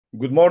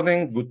Good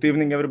morning, good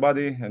evening,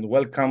 everybody, and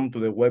welcome to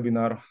the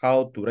webinar,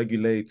 How to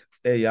Regulate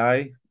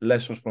AI,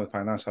 Lessons from the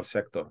Financial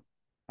Sector.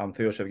 I'm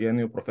Theos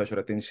Evgeniou, professor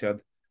at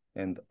INSEAD,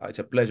 and it's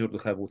a pleasure to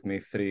have with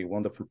me three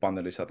wonderful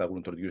panelists that I will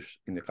introduce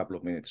in a couple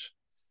of minutes.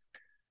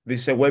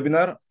 This is a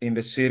webinar in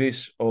the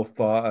series of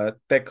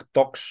tech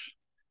talks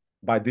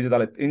by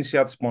Digital at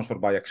INSEAD, sponsored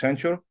by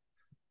Accenture,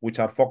 which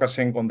are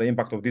focusing on the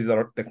impact of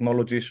digital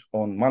technologies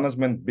on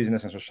management,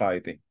 business, and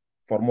society.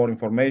 For more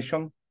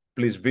information,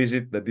 please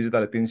visit the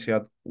Digital at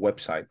INSEAD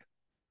website.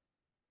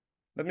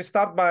 Let me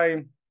start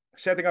by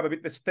setting up a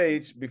bit the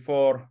stage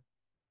before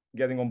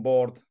getting on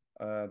board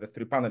the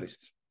three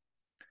panelists.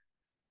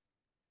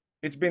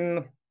 It's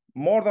been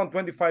more than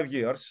 25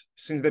 years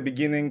since the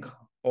beginning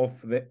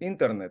of the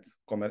internet,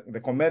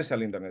 the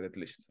commercial internet at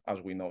least, as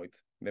we know it,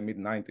 in the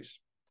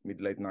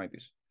mid-late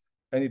 90s.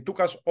 And it took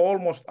us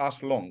almost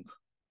as long,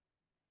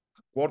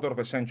 quarter of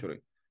a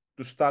century,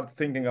 to start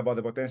thinking about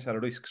the potential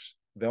risks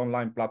the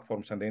online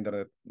platforms and the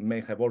internet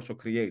may have also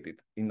created,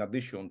 in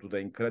addition to the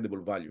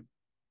incredible value.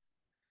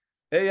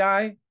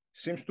 AI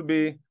seems to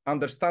be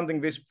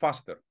understanding this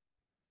faster,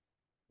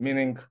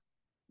 meaning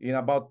in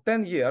about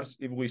 10 years,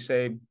 if we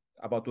say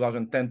about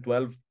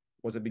 2010-12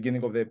 was the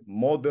beginning of the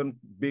modern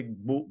big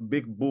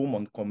boom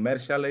on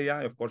commercial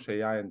AI. Of course,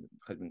 AI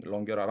has been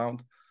longer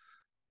around.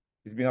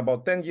 It's been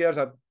about 10 years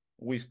that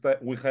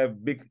we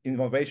have big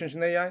innovations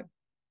in AI,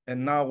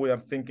 and now we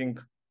are thinking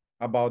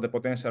about the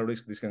potential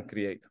risk this can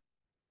create.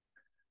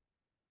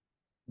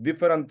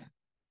 Different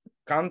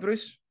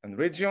countries and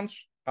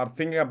regions are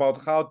thinking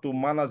about how to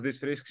manage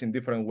these risks in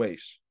different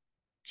ways.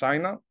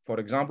 China, for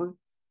example,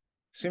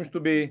 seems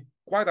to be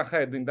quite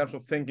ahead in terms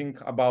of thinking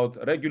about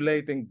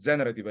regulating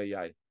generative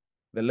AI,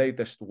 the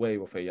latest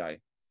wave of AI.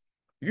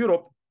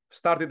 Europe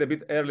started a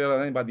bit earlier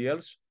than anybody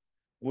else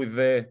with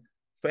the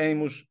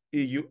famous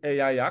EU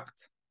AI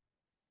Act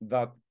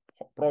that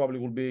probably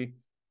will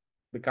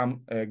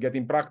get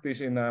in practice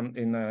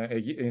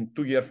in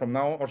 2 years from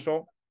now or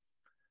so.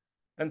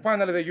 And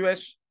finally, the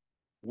US,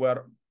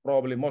 where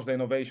probably most of the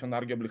innovation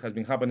arguably has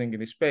been happening in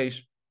this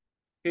space,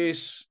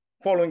 is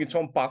following its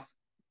own path,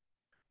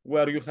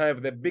 where you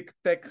have the big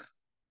tech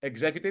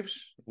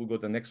executives. We'll go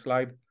to the next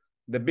slide.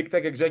 The big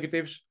tech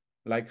executives,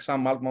 like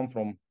Sam Altman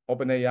from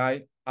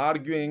OpenAI,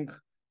 arguing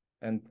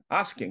and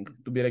asking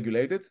to be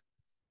regulated.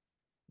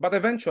 But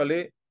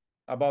eventually,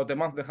 about a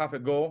month and a half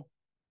ago,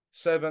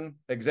 7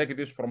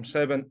 executives from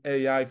 7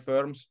 AI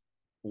firms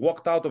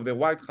walked out of the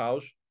White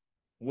House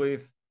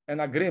with an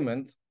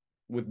agreement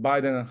with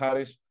Biden and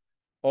Harris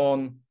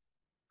on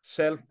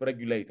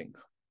self-regulating.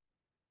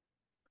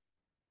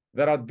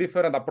 There are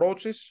different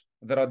approaches.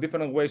 There are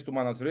different ways to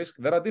manage risk.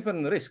 There are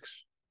different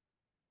risks.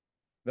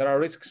 There are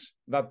risks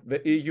that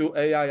the EU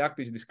AI Act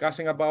is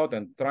discussing about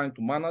and trying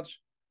to manage.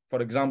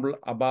 For example,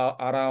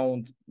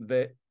 around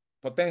the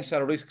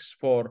potential risks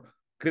for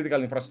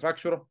critical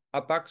infrastructure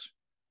attacks,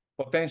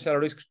 potential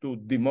risks to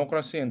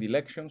democracy and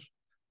elections,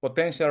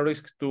 potential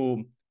risks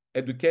to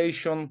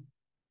education,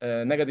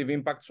 negative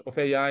impacts of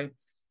AI,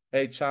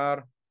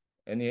 HR,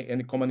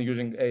 any company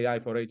using AI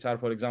for HR,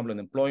 for example, and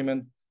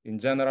employment in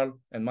general,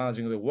 and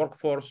managing the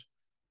workforce,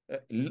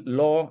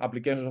 law,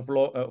 applications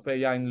of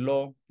AI in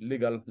law,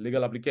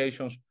 legal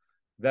applications.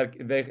 There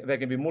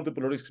can be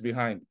multiple risks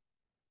behind.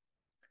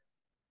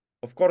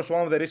 Of course,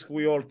 one of the risks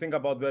we all think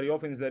about very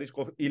often is the risk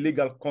of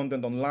illegal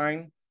content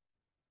online,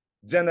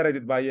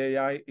 generated by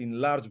AI in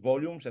large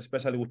volumes,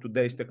 especially with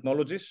today's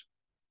technologies,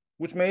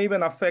 which may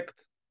even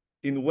affect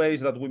in ways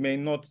that we may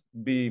not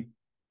be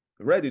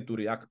ready to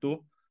react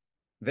to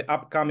the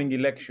upcoming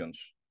elections.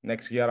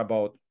 Next year,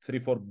 about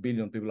 3-4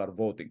 billion people are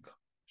voting.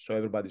 So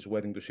everybody's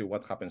waiting to see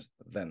what happens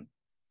then.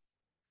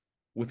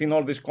 Within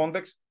all this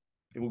context,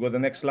 if we go to the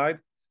next slide,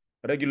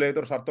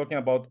 regulators are talking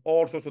about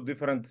all sorts of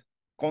different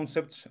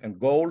concepts and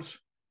goals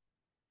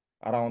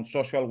around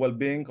social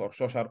well-being or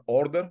social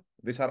order.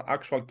 These are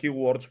actual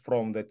keywords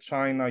from the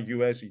China,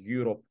 US,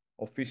 Europe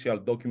official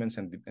documents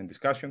and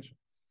discussions.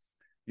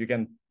 You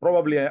can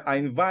probably, I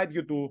invite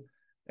you to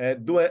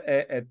do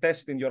a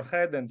test in your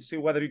head and see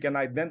whether you can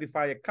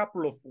identify a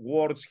couple of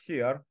words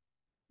here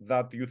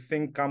that you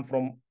think come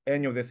from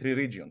any of the 3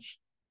 regions.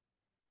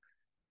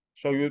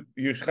 So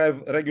you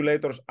have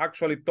regulators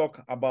actually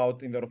talk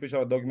about, in their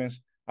official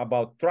documents,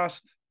 about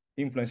trust,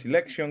 influence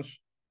elections,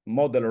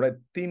 model red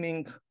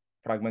teaming,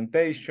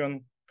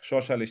 fragmentation,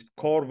 socialist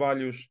core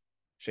values,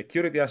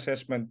 security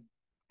assessment,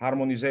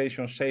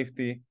 harmonization,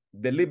 safety,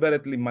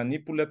 deliberately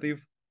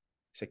manipulative,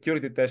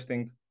 security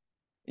testing,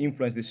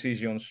 influence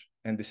decisions,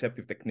 and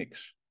deceptive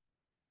techniques.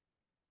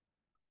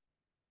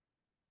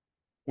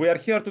 We are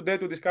here today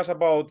to discuss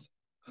about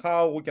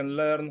how we can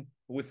learn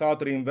without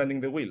reinventing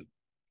the wheel.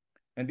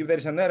 And if there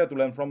is an area to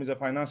learn from, is the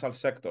financial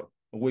sector,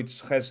 which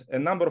has a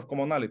number of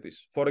commonalities.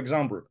 For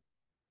example,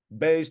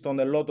 based on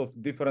a lot of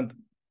different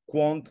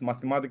quant,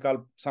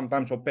 mathematical,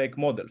 sometimes opaque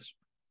models.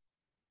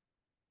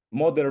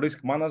 Model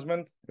risk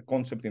management, a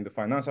concept in the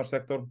financial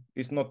sector,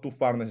 is not too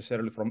far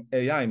necessarily from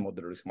AI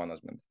model risk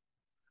management.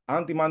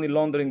 Anti-money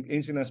laundering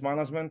incidence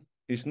management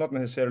is not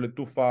necessarily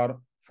too far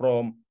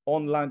from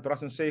online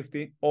trust and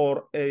safety,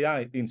 or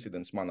AI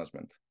incidents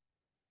management.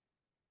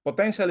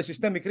 Potentially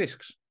systemic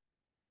risks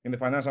in the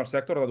financial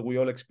sector that we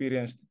all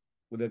experienced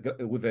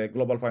with the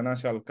global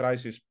financial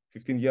crisis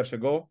 15 years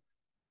ago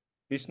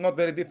is not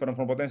very different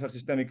from potential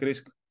systemic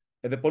risk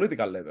at the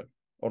political level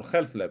or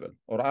health level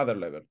or other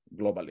level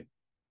globally.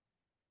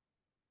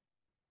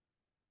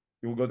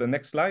 You will go to the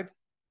next slide.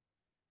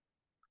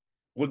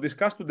 We'll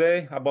discuss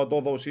today about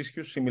all those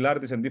issues,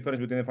 similarities and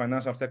differences between the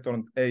financial sector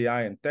and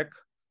AI and tech,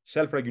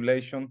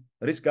 self-regulation,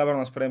 risk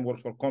governance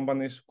frameworks for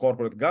companies,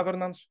 corporate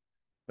governance,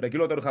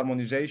 regulatory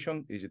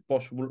harmonization, is it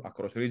possible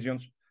across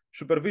regions,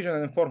 supervision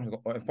and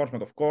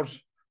enforcement, of course,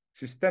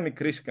 systemic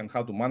risk and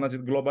how to manage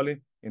it globally,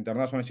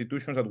 international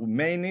institutions that we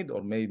may need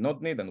or may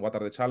not need, and what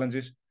are the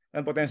challenges,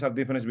 and potential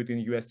difference between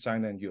US,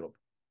 China, and Europe.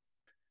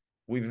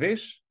 With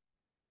this,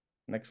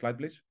 next slide,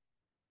 please.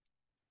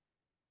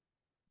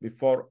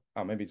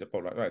 Maybe it's a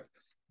poll, right?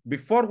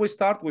 Before we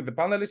start with the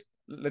panelists,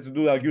 let's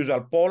do our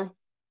usual poll.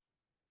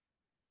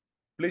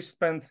 Please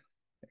spend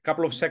a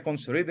couple of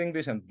seconds reading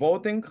this and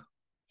voting.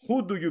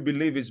 Who do you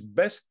believe is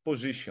best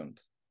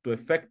positioned to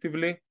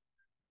effectively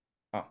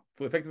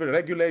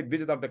regulate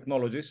digital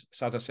technologies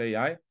such as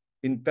AI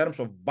in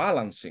terms of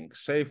balancing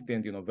safety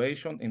and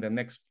innovation in the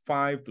next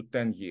 5 to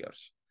 10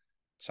 years?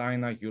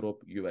 China,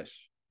 Europe, US.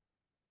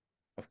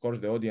 Of course,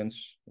 the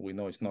audience we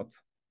know is not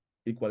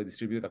equally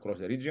distributed across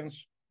the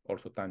regions,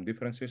 also time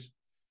differences,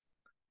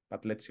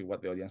 but let's see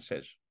what the audience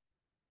says.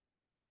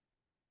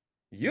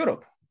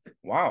 Europe,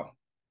 wow,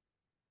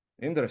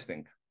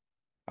 interesting.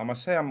 I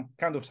must say I'm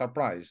kind of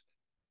surprised,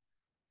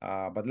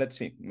 but let's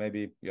see,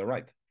 maybe you're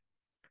right.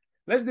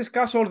 Let's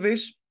discuss all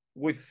this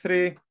with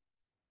 3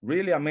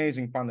 really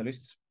amazing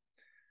panelists.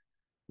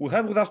 We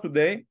have with us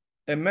today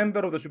a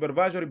member of the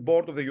Supervisory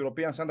Board of the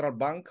European Central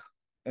Bank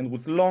and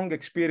with long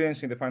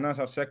experience in the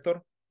financial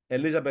sector,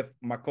 Elizabeth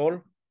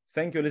McCaul.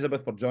 Thank you,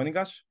 Elizabeth, for joining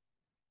us.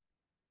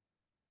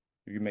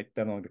 You may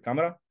turn on the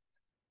camera.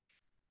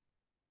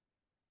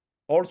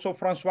 Also,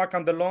 Francois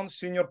Candelon,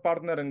 Senior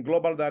Partner and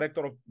Global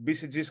Director of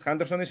BCG's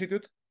Henderson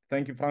Institute.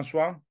 Thank you,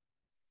 Francois,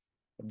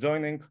 for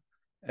joining.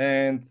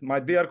 And my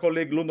dear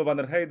colleague, Ludo van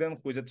der Heyden,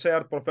 who is a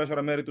Chaired Professor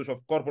Emeritus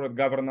of Corporate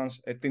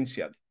Governance at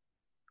INSEAD.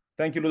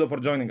 Thank you, Ludo, for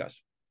joining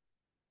us.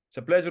 It's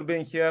a pleasure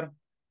being here.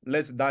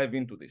 Let's dive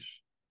into this.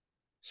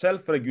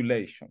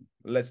 Self-regulation.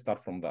 Let's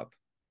start from that.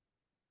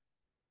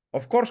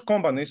 Of course,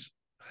 companies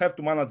have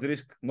to manage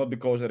risk, not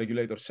because the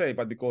regulators say,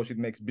 but because it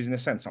makes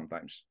business sense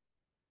sometimes.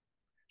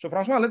 So,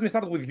 Francois, let me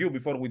start with you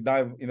before we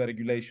dive in the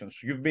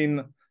regulations. You've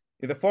been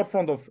in the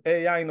forefront of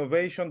AI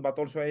innovation, but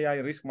also AI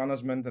risk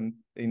management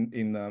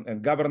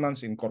and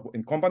governance in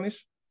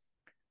companies.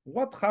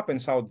 What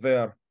happens out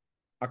there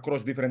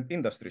across different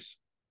industries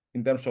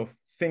in terms of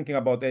thinking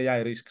about AI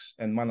risks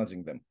and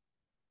managing them?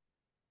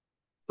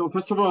 So,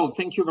 first of all,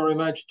 thank you very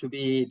much to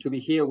be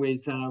here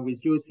with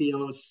you,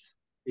 Theos.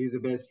 You're the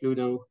best,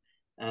 Ludo.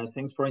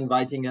 Thanks for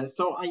inviting us.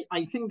 So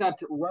I think that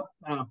what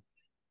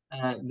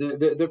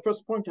the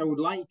first point I would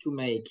like to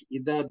make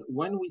is that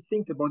when we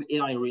think about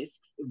AI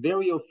risk,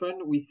 very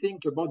often we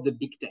think about the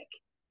big tech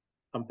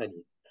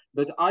companies.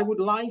 But I would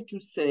like to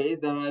say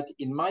that,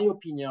 in my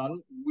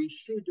opinion, we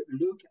should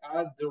look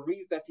at the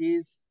risk that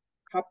is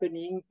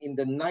happening in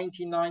the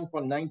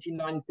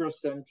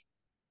 99.99%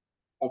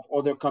 of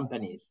other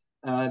companies,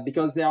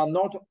 because they are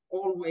not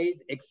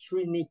always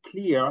extremely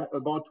clear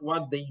about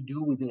what they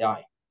do with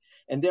AI.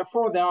 And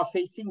therefore, they are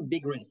facing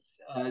big risks.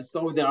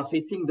 So they are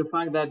facing the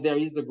fact that there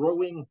is a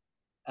growing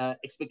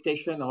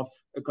expectation of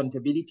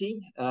accountability.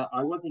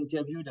 I was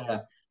interviewed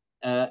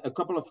a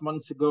couple of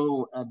months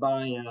ago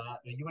by a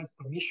US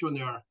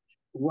commissioner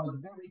who was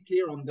very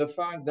clear on the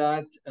fact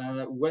that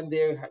when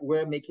they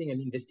were making an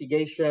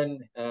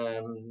investigation,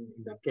 in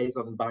that case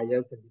on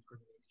bias and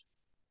discrimination,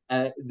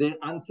 the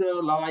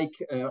answer like,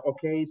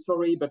 okay,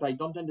 sorry, but I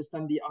don't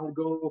understand the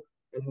algo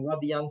and what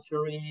the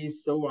answer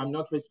is, so I'm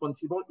not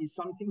responsible, is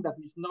something that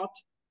is not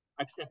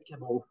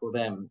acceptable for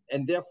them.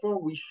 And therefore,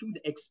 we should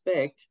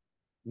expect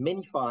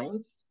many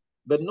fines,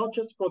 but not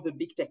just for the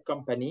big tech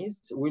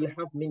companies. We'll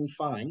have many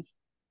fines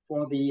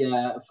for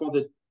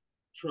the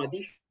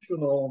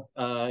traditional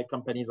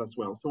companies as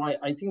well. So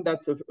I think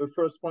that's a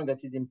first point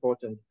that is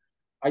important.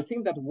 I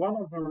think that one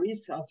of the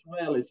risks as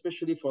well,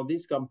 especially for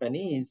these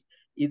companies,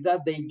 is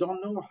that they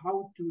don't know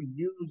how to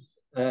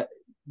use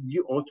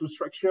or to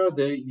structure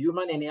the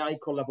human and AI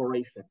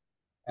collaboration.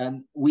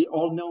 And we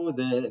all know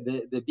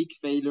the big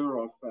failure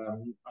of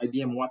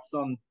IBM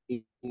Watson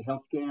in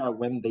healthcare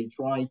when they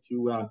tried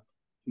to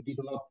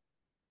develop,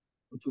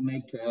 to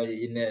make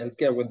in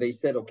healthcare, when they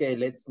said, okay,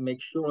 let's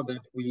make sure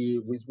that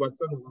with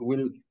Watson, we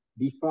will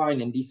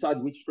define and decide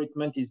which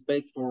treatment is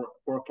best for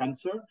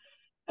cancer.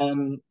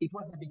 It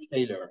was a big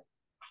failure.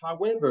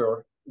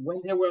 However,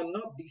 when they were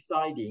not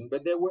deciding,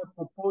 but they were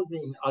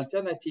proposing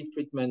alternative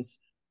treatments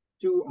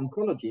to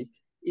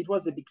oncologists, it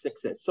was a big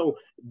success. So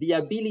the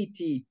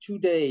ability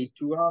today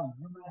to have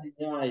human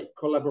AI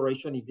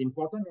collaboration is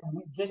important. And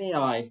with Gen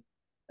AI,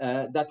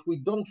 that we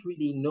don't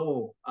really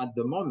know at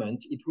the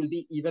moment, it will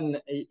be even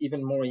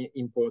more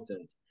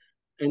important.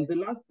 And the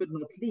last but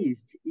not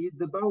least is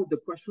about the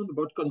question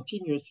about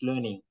continuous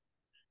learning.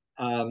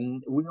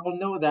 We all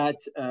know that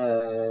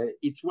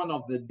it's one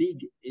of the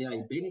big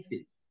AI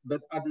benefits,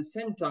 but at the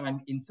same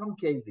time, in some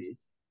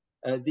cases,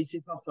 this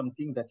is not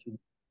something that you.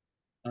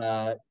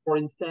 For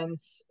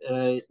instance,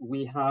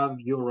 we have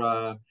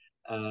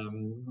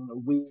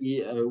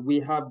we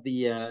have the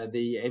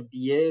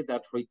FDA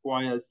that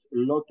requires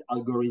lock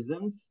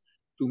algorithms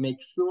to make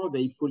sure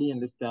they fully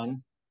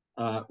understand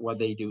what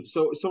they do.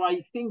 So I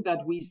think that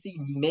we see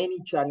many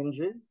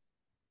challenges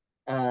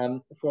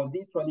for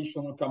these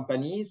traditional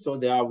companies. So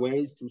there are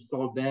ways to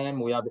solve them.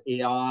 We have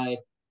AI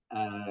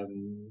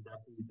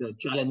that is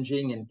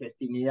challenging and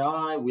testing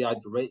AI. We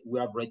have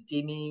red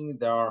teaming.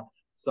 There are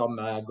some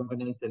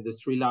governance and the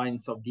 3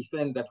 lines of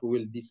defense that we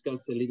will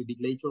discuss a little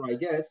bit later, I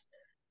guess.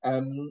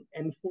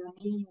 And for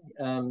me,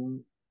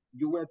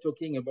 you were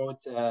talking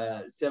about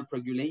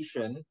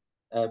self-regulation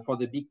for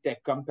the big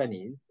tech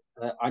companies.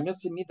 I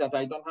must admit that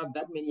I don't have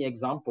that many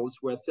examples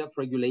where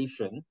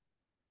self-regulation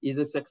is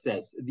a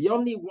success. The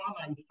only one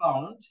I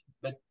found,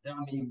 but there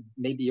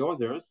may be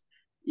others,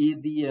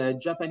 is the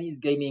Japanese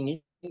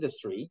gaming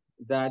industry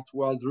that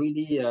was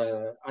really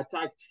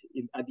attacked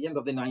at the end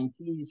of the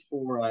 90s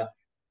for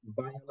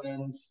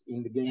violence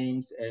in the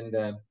games and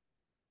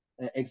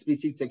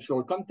explicit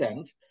sexual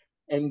content.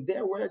 And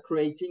they were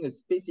creating a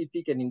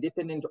specific and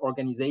independent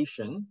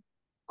organization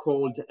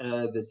called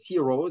the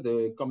CERO,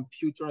 the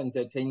Computer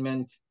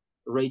Entertainment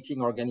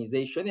Rating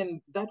Organization,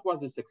 and that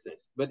was a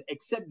success. But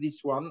except this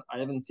one, I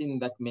haven't seen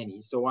that many.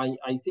 So I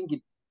think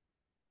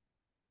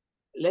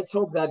let's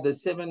hope that the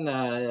 7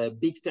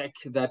 big tech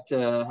that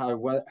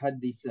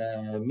had this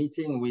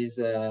meeting with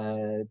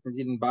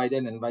President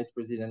Biden and Vice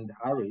President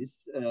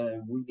Harris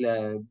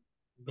will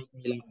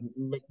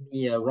make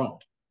me wrong.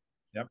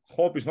 Yeah,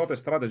 hope is not a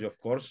strategy, of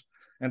course.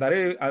 And I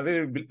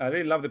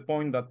really love the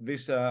point that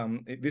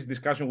this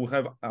discussion will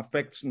have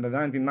effects in the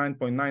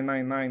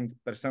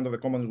 99.999% of the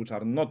companies which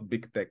are not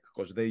big tech,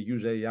 because they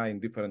use AI in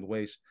different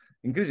ways,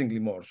 increasingly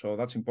more. So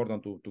that's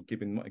important to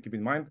keep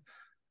in mind.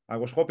 I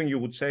was hoping you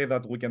would say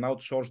that we can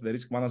outsource the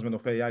risk management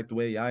of AI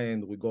to AI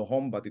and we go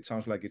home, but it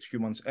sounds like it's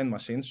humans and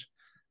machines.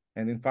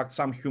 And in fact,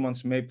 some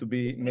humans may think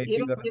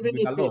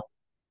that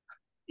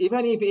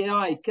even if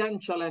AI can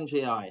challenge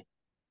AI.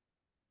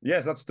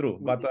 Yes, that's true.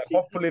 But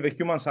hopefully the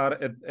humans are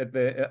at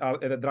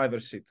the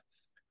driver's seat.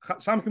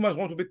 Some humans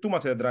want to be too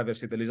much at the driver's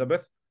seat,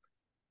 Elizabeth.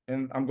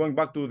 And I'm going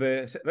back to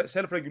the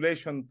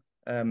self-regulation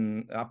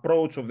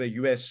approach of the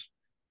US.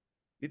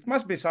 It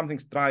must be something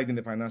tried in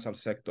the financial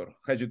sector.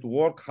 Has it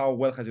worked? How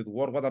well has it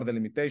worked? What are the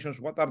limitations?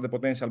 What are the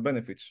potential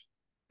benefits?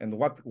 And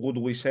what would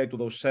we say to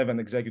those 7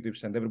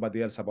 executives and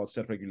everybody else about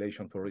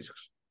self-regulation for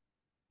risks?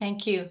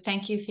 Thank you.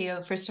 Thank you,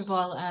 Theo. First of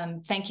all,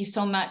 thank you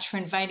so much for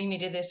inviting me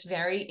to this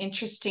very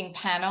interesting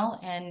panel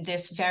and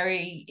this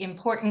very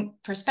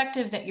important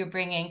perspective that you're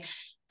bringing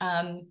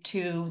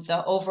to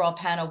the overall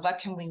panel. What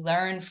can we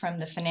learn from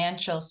the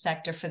financial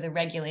sector for the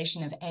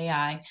regulation of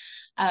AI?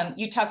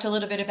 You talked a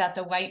little bit about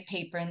the white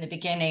paper in the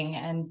beginning,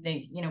 and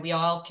we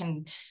all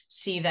can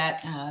see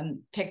that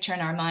picture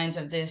in our minds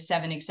of the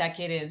 7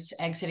 executives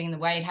exiting the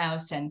White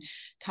House and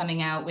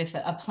coming out with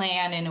a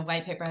plan in a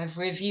white paper. I've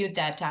reviewed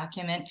that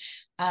document.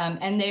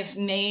 And they've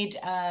made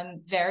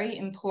very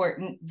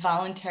important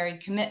voluntary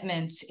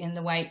commitments in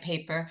the white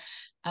paper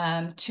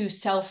to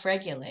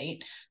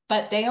self-regulate.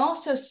 But they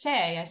also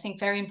say, I think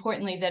very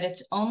importantly, that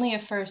it's only a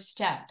first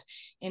step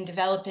in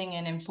developing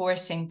and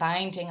enforcing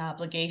binding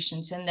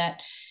obligations, and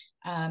that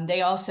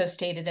they also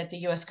stated that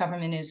the US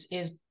government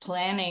is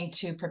planning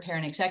to prepare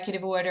an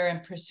executive order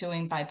and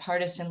pursuing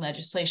bipartisan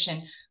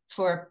legislation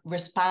for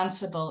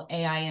responsible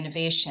AI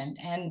innovation.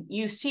 And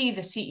you see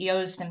the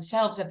CEOs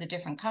themselves of the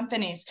different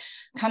companies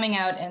coming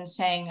out and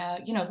saying,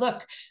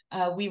 look,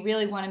 we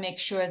really want to make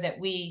sure that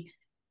we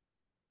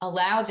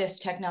allow this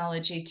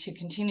technology to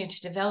continue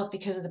to develop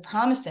because of the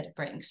promise that it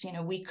brings.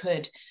 We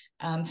could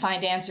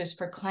find answers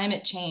for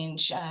climate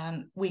change.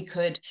 We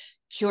could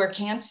cure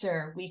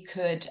cancer. We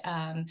could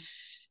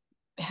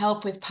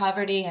help with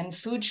poverty and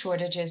food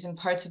shortages in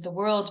parts of the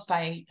world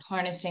by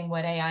harnessing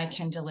what AI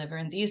can deliver.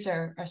 And these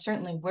are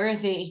certainly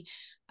worthy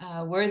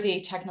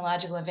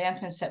technological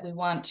advancements that we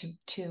want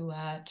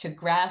to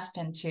grasp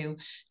and to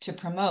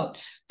promote.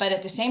 But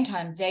at the same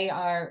time, they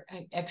are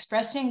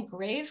expressing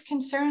grave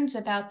concerns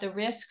about the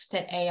risks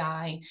that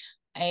AI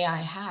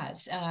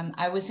has.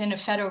 I was in a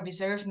Federal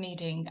Reserve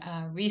meeting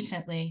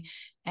recently,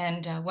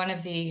 and one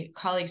of the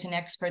colleagues and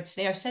experts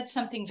there said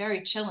something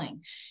very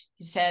chilling.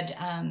 He said,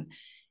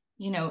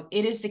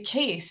 it is the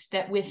case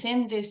that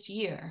within this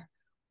year,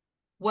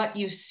 what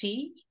you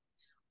see,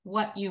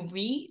 what you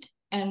read,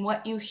 and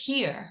what you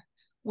hear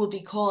will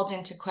be called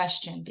into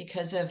question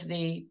because of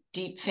the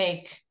deep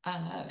fake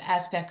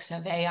aspects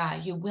of AI.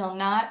 You will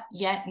not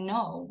yet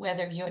know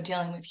whether you're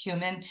dealing with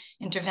human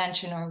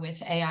intervention or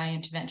with AI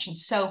intervention.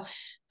 So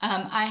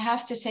I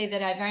have to say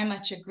that I very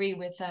much agree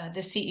with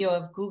the CEO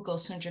of Google,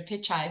 Sundar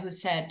Pichai, who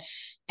said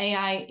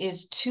AI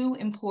is too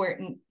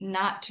important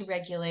not to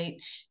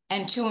regulate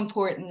and too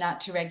important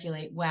not to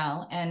regulate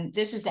well. And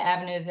this is the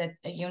avenue that,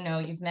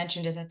 you've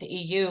mentioned it, that the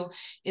EU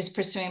is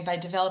pursuing by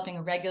developing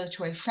a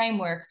regulatory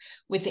framework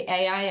with the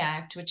AI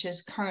Act, which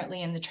is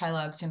currently in the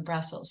trilogues in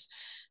Brussels.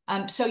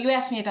 So you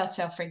asked me about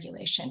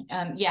self-regulation.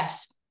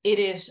 Yes, it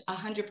is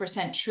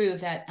 100% true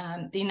that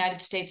the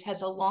United States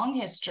has a long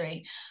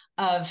history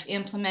of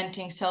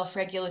implementing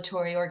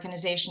self-regulatory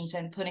organizations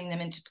and putting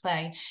them into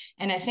play.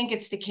 And I think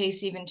it's the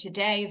case even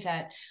today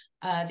that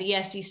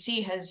the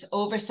SEC has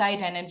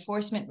oversight and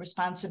enforcement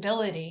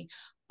responsibility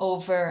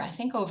over, I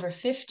think, over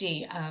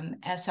 50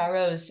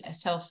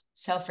 SROs,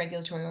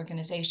 self-regulatory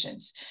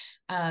organizations.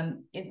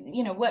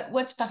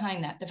 What's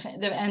behind that?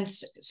 And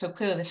so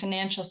clearly the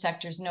financial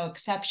sector is no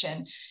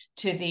exception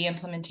to the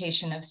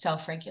implementation of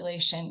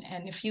self-regulation.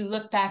 And if you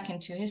look back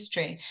into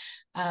history,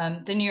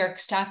 the New York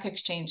Stock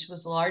Exchange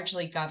was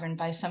largely governed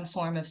by some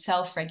form of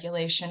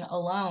self-regulation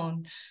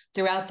alone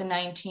throughout the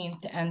 19th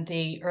and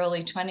the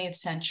early 20th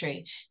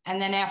century.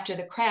 And then after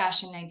the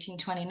crash in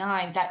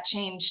 1929, that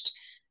changed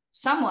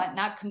somewhat,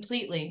 not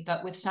completely,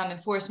 but with some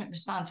enforcement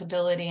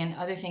responsibility and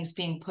other things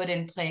being put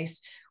in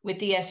place, with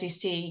the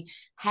SEC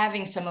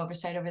having some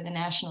oversight over the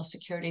national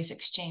securities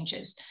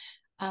exchanges.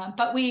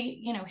 But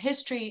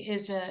history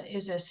is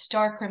a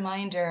stark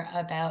reminder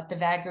about the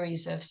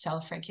vagaries of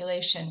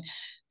self-regulation,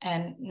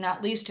 and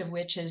not least of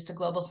which is the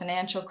global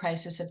financial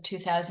crisis of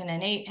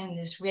 2008. And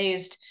this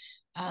raised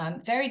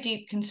very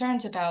deep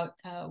concerns about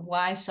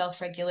why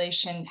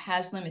self-regulation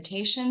has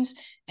limitations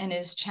and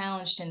is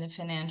challenged in the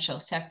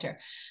financial sector.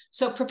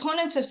 So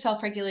proponents of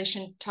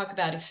self-regulation talk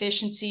about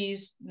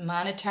efficiencies,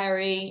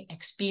 monetary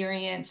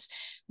experience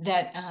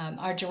that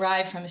are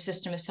derived from a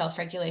system of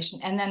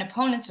self-regulation. And then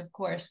opponents, of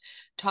course,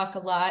 talk a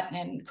lot,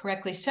 and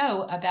correctly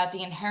so, about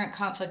the inherent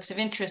conflicts of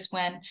interest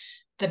when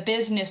the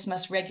business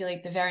must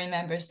regulate the very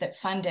members that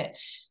fund it.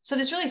 So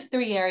there's really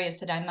three areas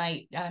that I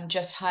might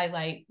just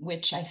highlight,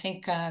 which I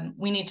think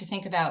we need to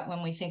think about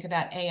when we think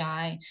about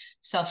AI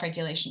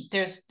self-regulation.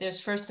 There's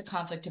first the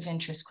conflict of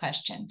interest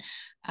question.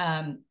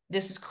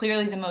 This is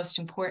clearly the most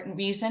important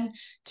reason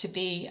to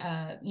be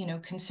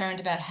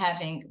concerned about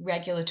having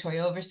regulatory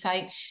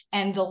oversight,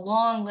 and the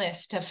long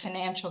list of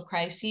financial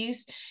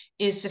crises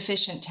is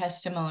sufficient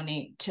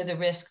testimony to the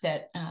risk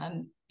that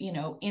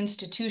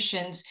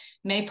institutions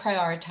may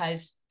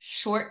prioritize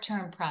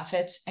short-term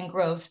profits and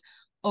growth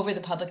over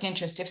the public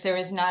interest if there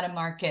is not a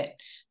market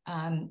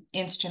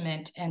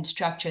instrument and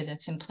structure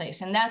that's in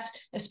place. And that's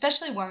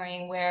especially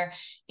worrying where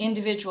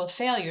individual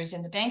failures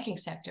in the banking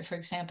sector, for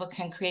example,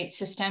 can create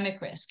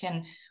systemic risk.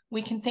 And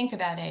we can think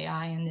about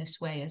AI in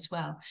this way as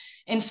well.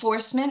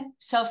 Enforcement,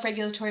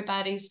 self-regulatory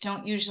bodies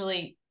don't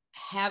usually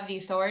have the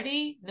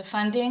authority, the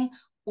funding,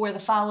 or the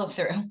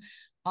follow-through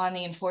on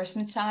the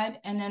enforcement side.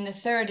 And then the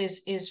third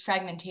is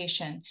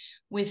fragmentation.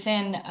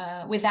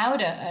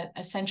 Without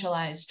a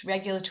centralized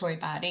regulatory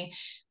body,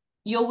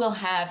 you will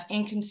have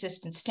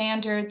inconsistent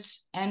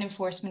standards and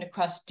enforcement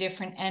across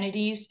different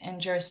entities and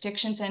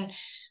jurisdictions. And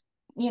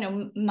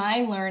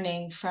my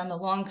learning from a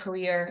long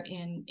career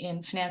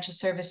in financial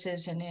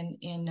services and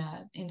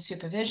in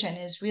supervision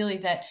is really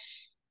that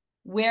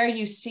where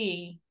you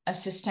see a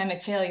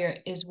systemic failure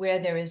is where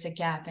there is a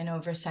gap in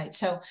oversight.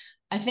 So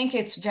I think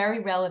it's very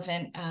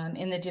relevant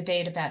in the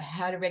debate about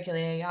how to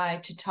regulate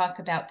AI to talk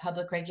about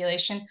public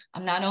regulation.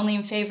 I'm not only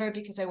in favor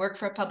because I work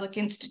for a public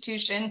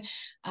institution.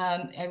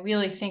 I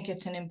really think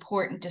it's an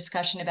important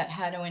discussion about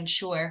how to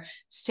ensure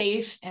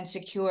safe and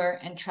secure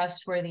and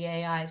trustworthy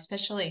AI,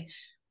 especially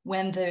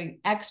when the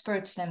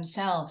experts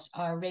themselves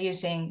are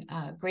raising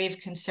grave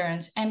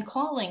concerns and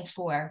calling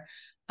for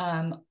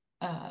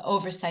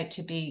oversight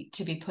to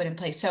be put in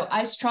place. So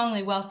I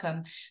strongly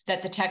welcome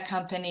that the tech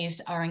companies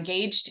are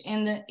engaged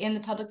in the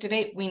public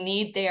debate. We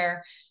need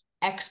their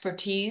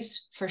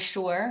expertise for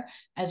sure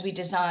as we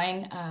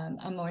design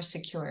a more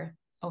secure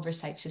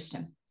oversight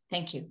system.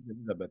 Thank you,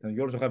 Elizabeth. And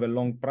you also have a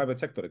long private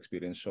sector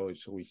experience, so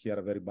we hear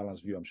a very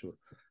balanced view, I'm sure.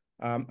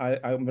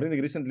 I'm reading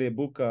recently a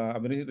book.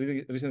 I've been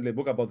reading recently a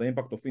book about the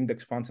impact of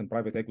index funds and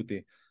private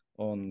equity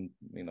on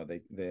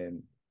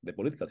the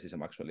political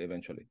system, actually,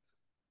 eventually.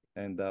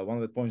 And one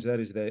of the points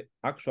there is the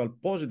actual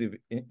positive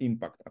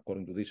impact,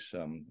 according to this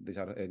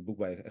a book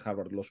by a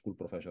Harvard Law School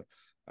professor.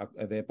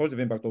 The positive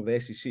impact of the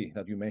SEC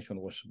that you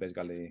mentioned was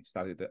basically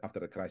started after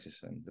the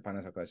crisis and the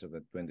financial crisis of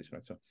the 20s,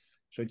 right? So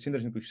it's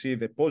interesting to see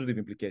the positive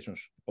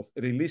implications of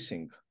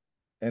releasing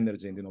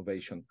energy and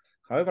innovation.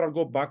 However, I'll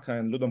go back,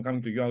 and Ludo, I'm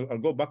coming to you. I'll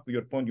go back to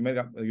your point you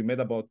made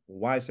about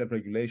why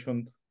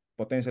self-regulation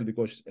potential,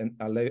 because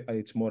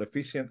it's more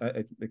efficient.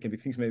 It can be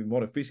things maybe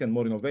more efficient,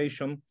 more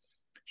innovation.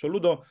 So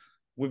Ludo,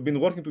 we've been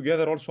working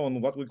together also on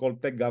what we call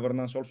tech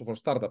governance, also for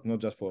startup, not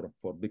just for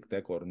big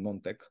tech or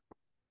non-tech.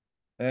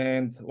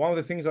 And one of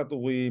the things that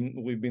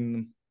we've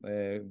been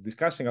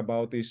discussing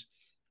about is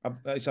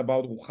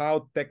about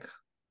how tech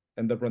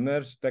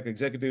entrepreneurs, tech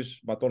executives,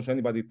 but also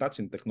anybody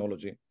touching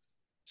technology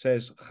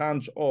says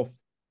hands off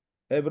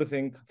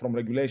everything from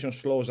regulation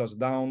slows us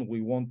down.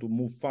 We want to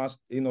move fast,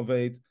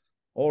 innovate.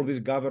 All this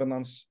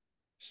governance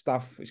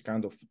stuff is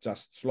kind of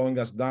just slowing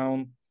us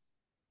down.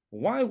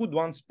 Why would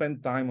one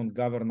spend time on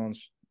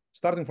governance,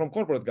 starting from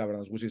corporate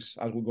governance, which is,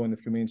 as we'll go in a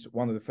few minutes,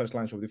 one of the first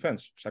lines of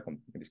defense, second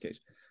in this case.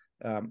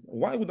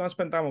 Why would one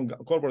spend time on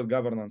corporate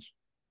governance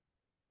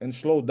and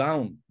slow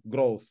down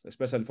growth,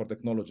 especially for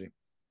technology?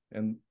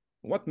 And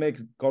what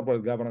makes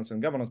corporate governance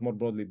and governance more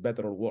broadly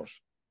better or worse?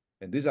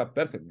 And these are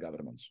perfect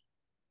governance.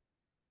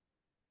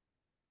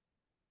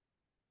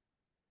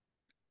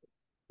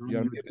 You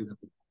are muted.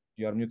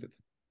 You are muted.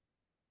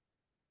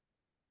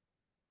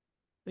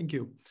 Thank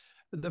you.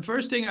 The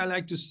first thing I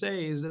like to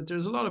say is that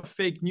there's a lot of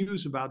fake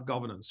news about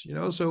governance, you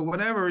know, so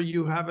whenever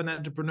you have an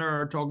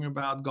entrepreneur talking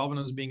about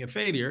governance being a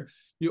failure,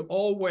 you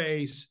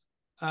always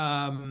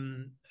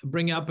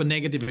bring up a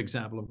negative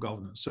example of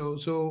governance.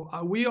 So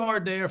we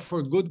are there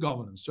for good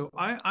governance. So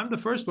I'm the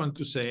first one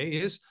to say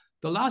is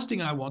the last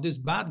thing I want is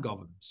bad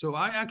governance. So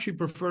I actually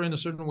prefer in a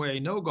certain way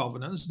no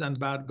governance than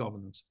bad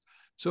governance.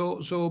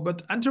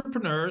 But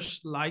entrepreneurs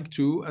like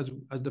to, as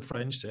the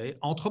French say,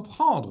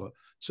 entreprendre.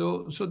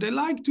 So they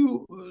like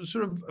to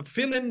sort of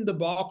fill in the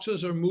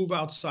boxes or move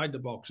outside the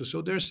boxes.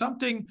 So there's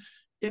something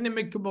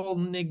inimicable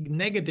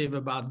negative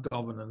about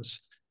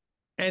governance.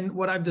 And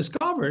what I've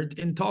discovered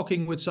in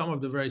talking with some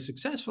of the very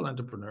successful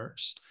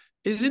entrepreneurs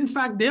is, in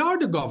fact, they are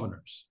the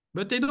governors,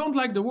 but they don't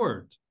like the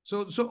word.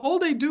 So all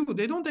they do,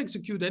 they don't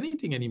execute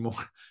anything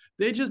anymore.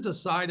 They just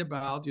decide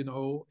about, you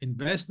know,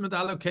 investment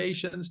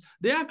allocations.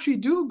 They actually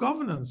do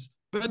governance,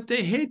 but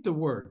they hate the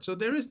word. So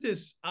there is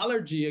this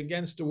allergy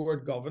against the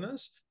word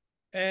governance.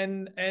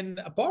 And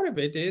a part of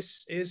it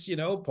is you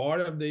know, part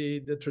of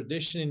the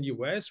tradition in the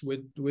US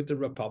with the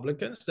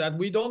Republicans that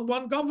we don't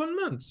want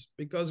government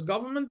because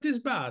government is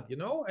bad, you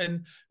know,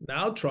 and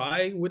now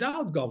try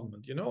without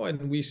government, you know,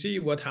 and we see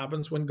what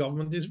happens when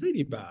government is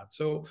really bad.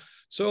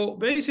 So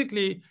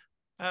basically,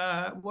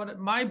 what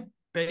my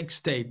big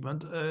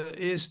statement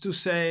is to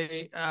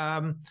say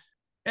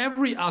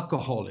every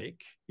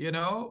alcoholic, you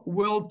know,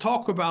 will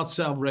talk about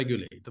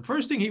self-regulate. The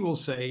first thing he will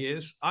say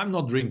is, I'm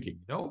not drinking,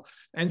 you know.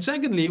 And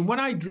secondly, when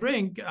I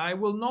drink, I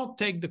will not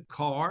take the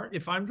car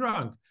if I'm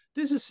drunk.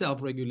 This is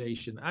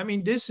self-regulation. I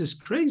mean, this is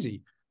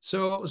crazy.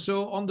 So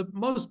on the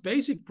most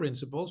basic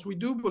principles, we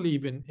do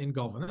believe in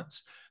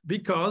governance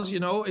because, you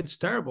know, it's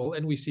terrible.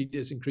 And we see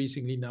this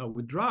increasingly now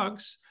with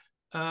drugs,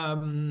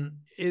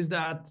 is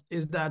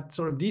that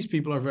sort of these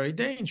people are very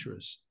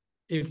dangerous.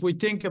 If we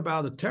think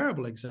about a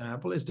terrible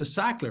example, is the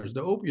Sacklers,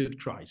 the opioid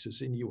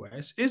crisis in the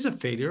US, is a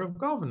failure of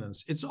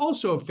governance. It's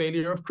also a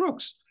failure of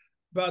crooks,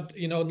 but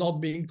you know, not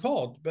being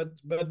caught.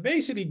 But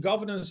basically,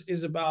 governance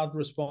is about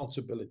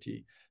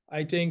responsibility,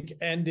 I think.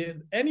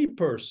 And any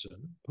person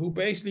who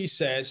basically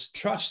says,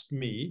 "Trust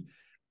me,"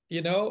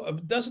 you know,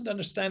 doesn't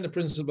understand the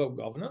principle of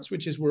governance,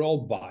 which is we're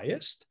all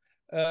biased,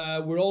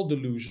 we're all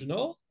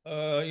delusional.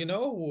 You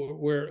know,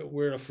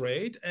 we're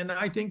afraid, and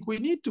I think we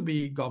need to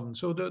be governed.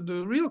 So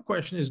the real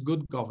question is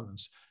good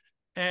governance.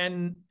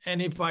 And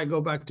if I go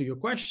back to your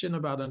question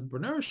about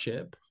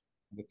entrepreneurship,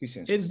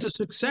 it's the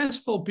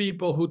successful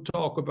people who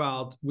talk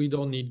about we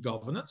don't need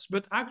governance.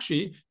 But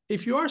actually,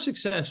 if you are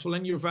successful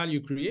and you're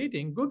value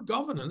creating, good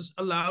governance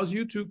allows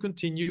you to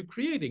continue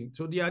creating.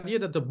 So the idea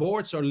that the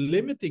boards are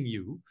limiting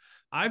you,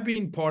 I've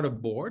been part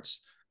of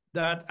boards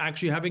that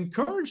actually have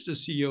encouraged the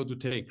CEO to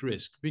take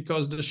risk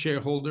because the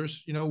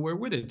shareholders, you know, were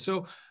with it.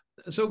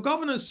 So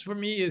governance for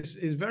me is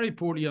very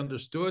poorly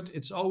understood.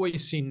 It's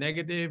always seen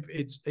negative.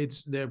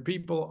 It's there.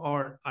 People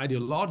are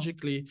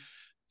ideologically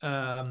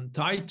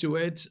tied to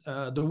it.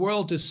 The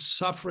world is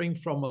suffering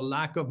from a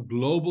lack of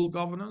global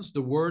governance.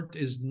 The world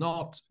is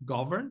not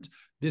governed.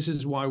 This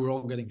is why we're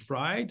all getting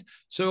fried.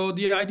 So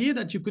the idea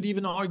that you could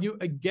even argue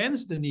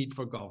against the need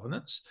for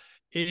governance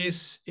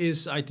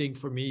is I think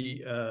for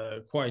me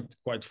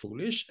quite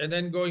foolish. And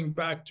then going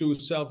back to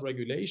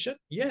self-regulation,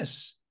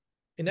 yes,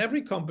 in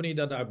every company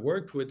that I've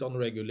worked with on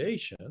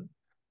regulation,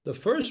 the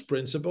first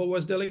principle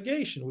was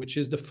delegation, which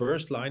is the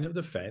first line of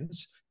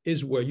defense,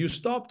 is where you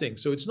stop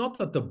things. So it's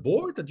not at the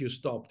board that you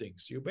stop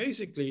things. You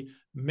basically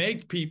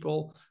make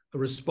people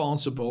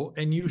responsible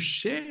and you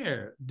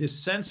share this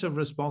sense of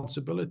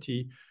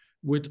responsibility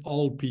with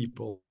all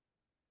people.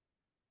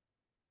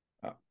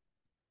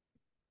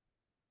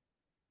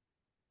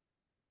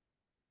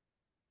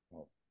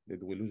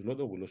 Did we lose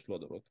Ludo? We lost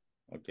Ludo, right?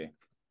 Okay.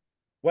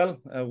 Well,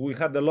 we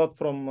had a lot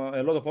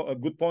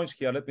of good points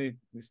here. Let me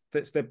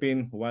step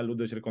in while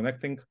Ludo is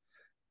reconnecting.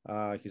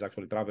 He's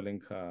actually traveling,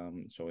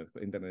 so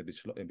the internet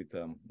is a bit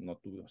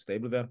not too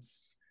stable there.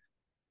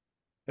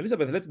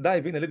 Elizabeth, let's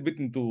dive in a little bit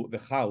into the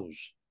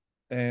house.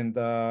 And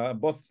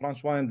both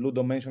Francois and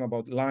Ludo mentioned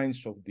about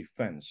lines of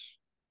defense,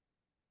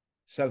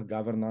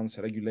 self-governance,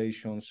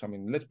 regulations. I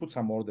mean, let's put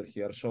some order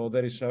here. So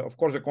there is, of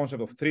course, the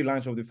concept of 3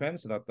 lines of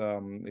defense that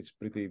it's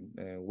pretty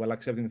well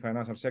accepted in the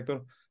financial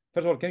sector.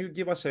 First of all, can you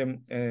give us a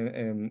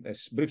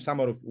brief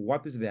summary of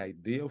what is the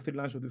idea of 3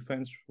 lines of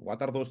defense?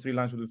 What are those 3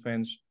 lines of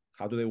defense?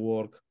 How do they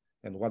work?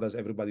 And what does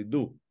everybody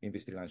do in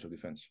these 3 lines of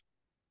defense?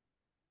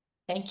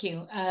 Thank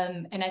you.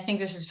 And I think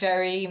this is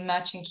very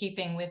much in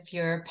keeping with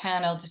your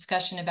panel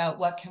discussion about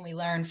what can we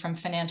learn from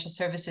financial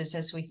services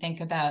as we think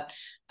about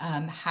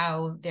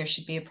how there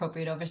should be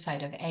appropriate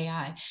oversight of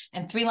AI.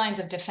 And 3 lines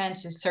of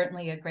defense is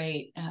certainly a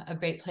great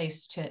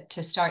place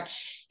to start.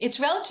 It's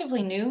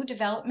relatively new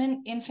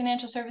development in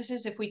financial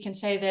services. If we can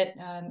say that,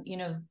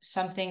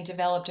 something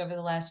developed over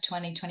the last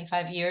 20,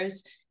 25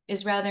 years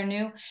is rather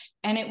new.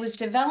 And it was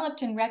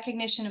developed in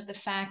recognition of the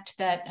fact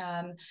that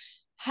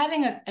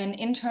having an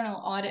internal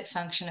audit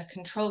function, a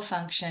control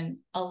function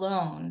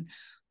alone,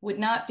 would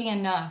not be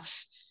enough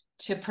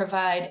to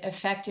provide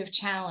effective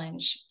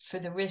challenge for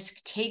the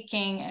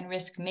risk-taking and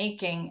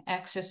risk-making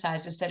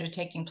exercises that are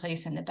taking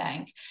place in the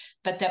bank,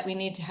 but that we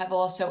need to have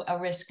also a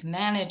risk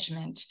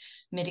management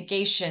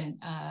mitigation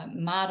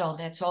model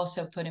that's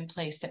also put in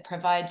place that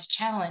provides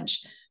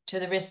challenge to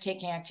the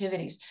risk-taking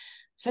activities.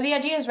 So the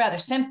idea is rather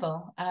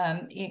simple.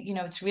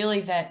 It's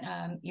really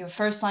that your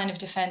first line of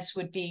defense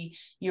would be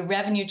your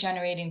revenue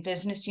generating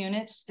business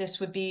units. This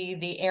would be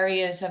the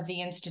areas of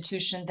the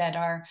institution that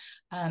are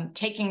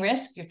taking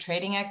risk, your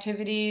trading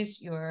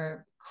activities,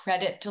 your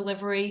credit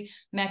delivery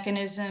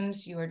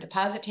mechanisms, your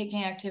deposit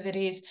taking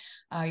activities,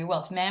 your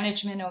wealth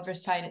management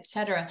oversight, et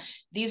cetera.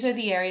 These are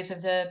the areas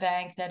of the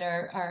bank that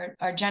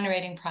are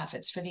generating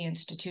profits for the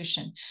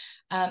institution.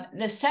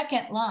 The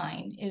second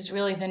line is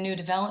really the new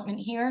development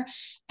here,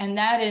 and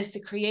that is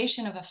the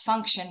creation of a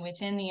function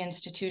within the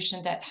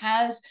institution that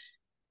has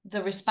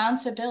the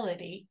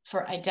responsibility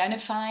for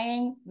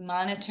identifying,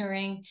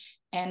 monitoring,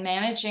 and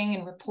managing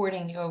and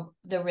reporting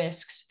the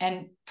risks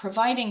and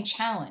providing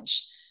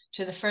challenge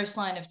to the first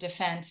line of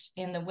defense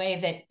in the way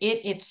that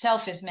it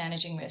itself is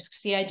managing risks.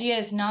 The idea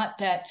is not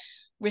that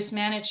risk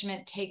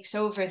management takes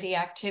over the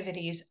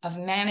activities of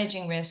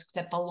managing risk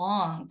that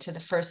belong to the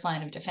first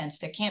line of defense.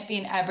 There can't be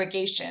an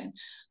abrogation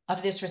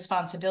of this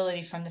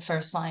responsibility from the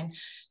first line,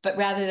 but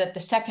rather that the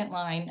second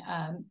line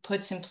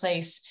puts in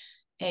place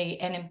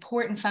an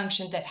important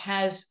function that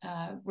has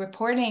a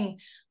reporting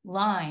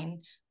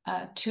line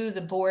to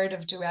the board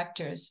of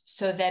directors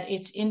so that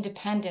its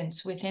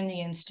independence within the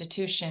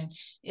institution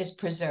is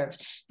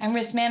preserved. And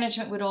risk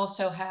management would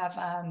also have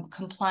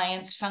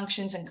compliance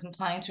functions and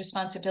compliance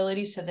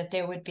responsibilities so that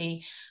there would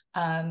be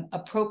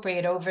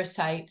appropriate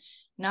oversight,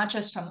 not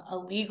just from a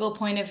legal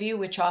point of view,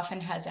 which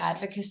often has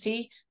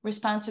advocacy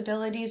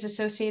responsibilities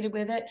associated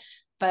with it,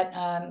 but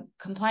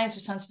compliance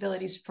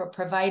responsibilities for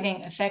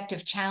providing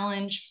effective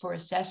challenge, for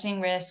assessing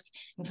risk,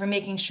 and for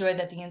making sure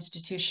that the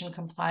institution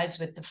complies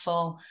with the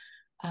full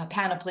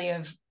panoply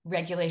of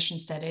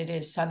regulations that it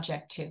is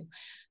subject to.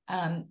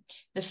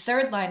 The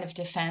third line of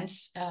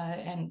defense,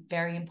 and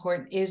very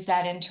important, is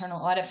that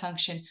internal audit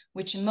function,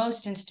 which in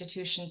most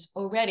institutions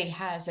already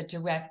has a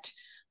direct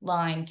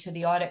line to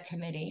the audit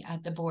committee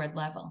at the board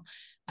level.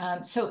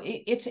 So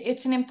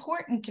it's an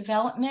important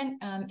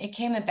development. It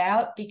came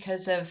about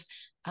because of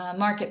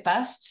market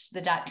busts.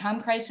 The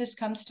dot-com crisis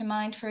comes to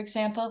mind, for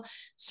example.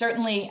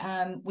 Certainly,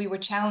 we were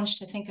challenged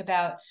to think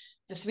about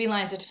the 3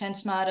 lines of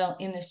defense model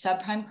in the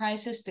subprime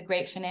crisis, the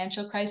great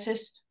financial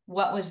crisis.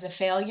 What was the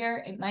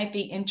failure? It might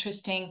be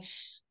interesting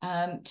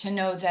to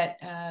know that,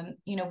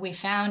 we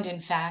found,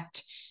 in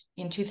fact,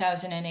 in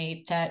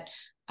 2008 that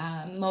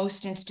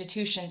most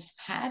institutions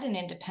had an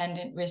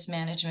independent risk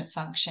management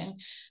function,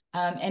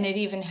 and it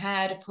even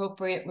had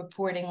appropriate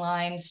reporting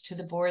lines to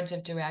the boards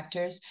of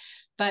directors.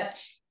 But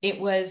it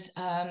was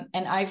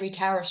an ivory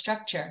tower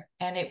structure,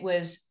 and it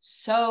was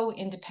so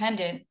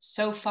independent,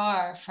 so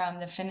far from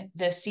the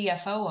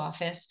CFO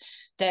office,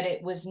 that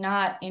it was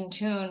not in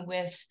tune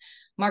with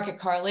market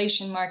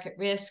correlation, market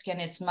risk,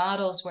 and its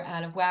models were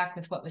out of whack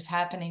with what was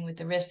happening with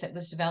the risk that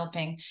was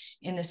developing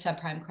in the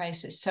subprime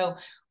crisis. So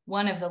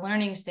one of the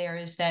learnings there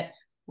is that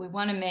we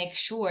want to make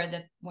sure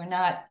that we're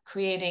not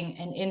creating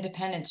an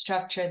independent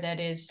structure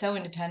that is so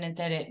independent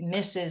that it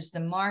misses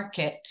the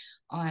market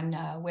on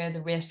where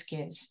the risk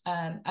is.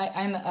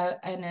 I'm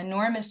an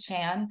enormous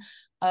fan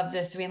of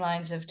the 3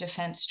 lines of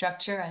defense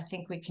structure. I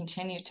think we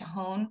continue to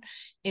hone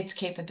its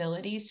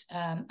capabilities.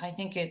 I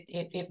think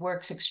it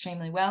works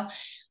extremely well.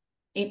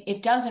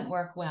 It doesn't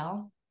work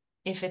well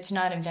if it's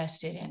not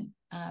invested in.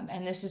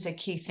 And this is a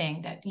key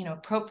thing, that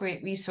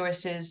appropriate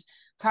resources,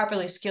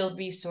 properly skilled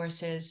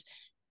resources.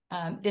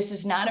 This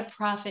is not a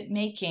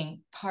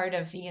profit-making part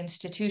of the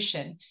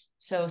institution.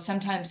 So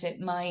sometimes it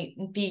might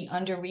be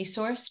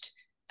under-resourced.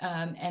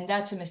 And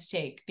that's a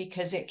mistake,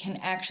 because it can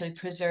actually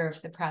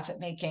preserve the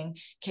profit-making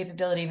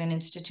capability of an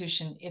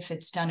institution if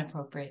it's done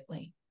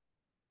appropriately.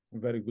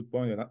 Very good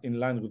point. In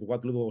line with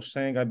what Ludo was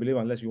saying, I believe,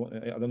 unless you,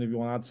 I don't know if you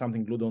want to add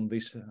something, Ludo, on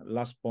this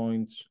last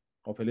point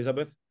of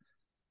Elizabeth,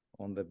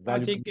 on the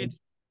value. I think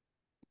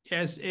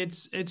yes,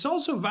 it's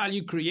also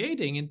value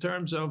creating in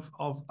terms of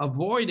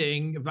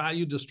avoiding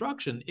value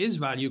destruction is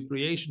value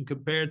creation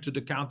compared to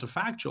the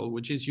counterfactual,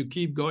 which is you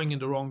keep going in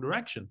the wrong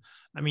direction.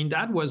 I mean,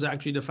 that was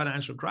actually the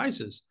financial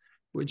crisis,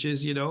 which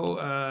is,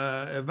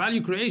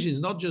 value creation is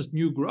not just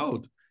new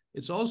growth.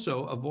 It's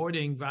also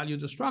avoiding value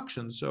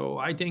destruction. So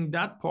I think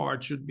that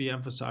part should be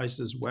emphasized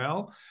as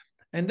well.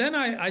 And then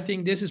I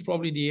think this is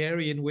probably the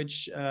area in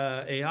which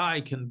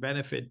AI can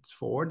benefit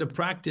for. The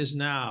practice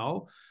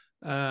now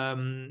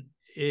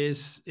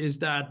is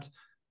that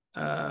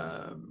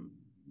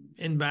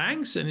in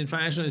banks and in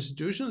financial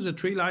institutions, the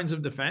 3 lines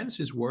of defense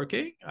is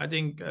working. I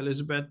think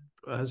Elizabeth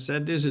has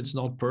said this, it's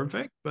not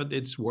perfect, but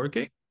it's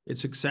working,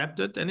 it's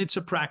accepted, and it's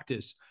a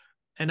practice.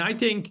 And I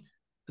think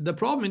the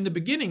problem in the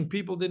beginning,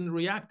 people didn't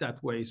react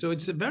that way. So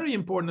it's very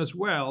important as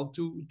well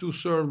to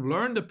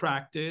learn the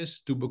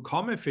practice, to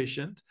become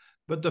efficient.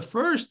 But the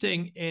first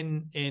thing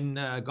in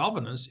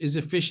governance is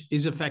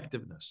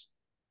effectiveness,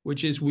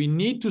 which is we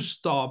need to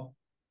stop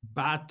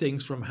bad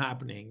things from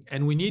happening,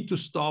 and we need to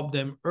stop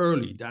them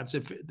early. That's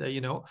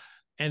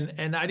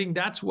and I think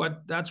that's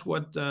what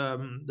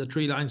the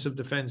 3 lines of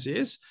defense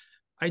is.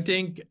 I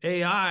think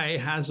AI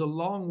has a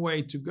long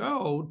way to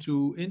go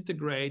to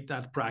integrate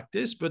that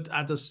practice, but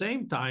at the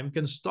same time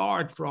can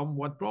start from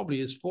what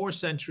probably is 4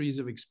 centuries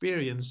of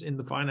experience in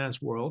the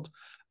finance world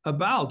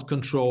about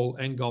control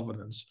and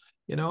governance.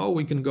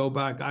 We can go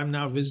back. I'm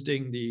now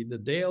visiting the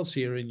Dales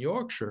here in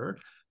Yorkshire.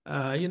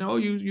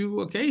 You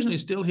occasionally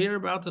still hear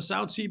about the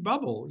South Sea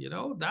bubble.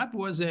 That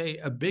was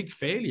a big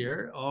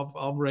failure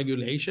of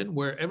regulation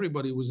where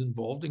everybody was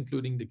involved,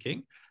 including the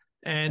king,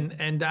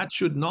 and that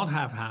should not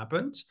have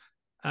happened.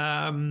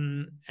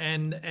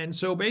 And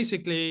so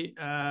basically,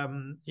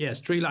 yes,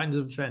 3 lines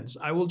of defense.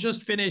 I will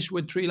just finish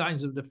with 3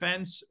 lines of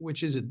defense,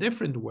 which is a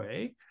different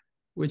way,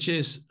 which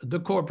is the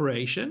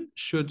corporation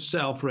should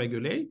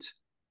self-regulate.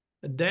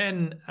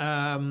 Then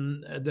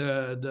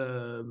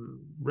the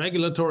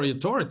regulatory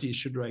authorities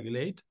should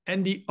regulate,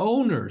 and the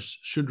owners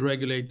should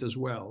regulate as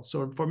well.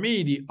 So for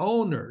me, the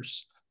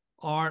owners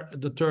are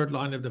the 3rd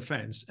line of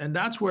defense. And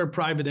that's where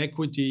private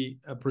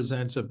equity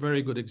presents a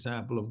very good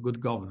example of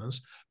good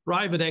governance.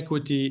 Private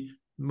equity,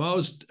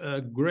 most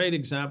great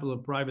example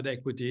of private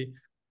equity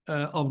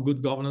of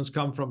good governance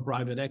come from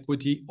private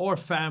equity or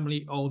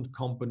family-owned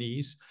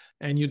companies.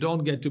 And you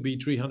don't get to be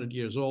 300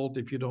 years old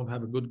if you don't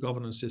have a good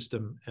governance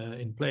system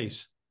in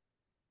place.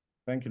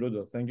 Thank you,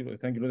 Ludo. Thank you,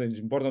 Ludo. It's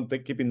important to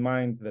keep in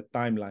mind the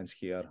timelines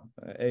here.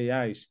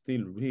 AI is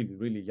still really,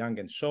 really young,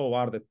 and so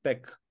are the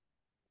tech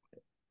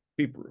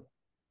people.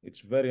 It's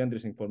very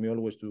interesting for me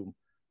always to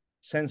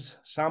sense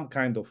some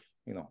kind of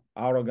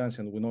arrogance,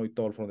 and we know it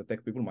all from the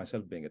tech people,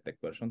 myself being a tech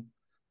person,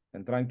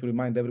 and trying to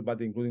remind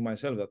everybody, including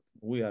myself, that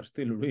we are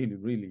still really,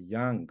 really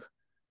young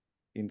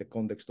in the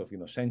context of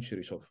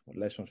centuries of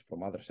lessons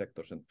from other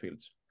sectors and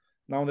fields.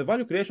 Now, on the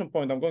value creation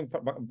point, I'm going,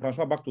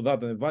 Francois, back to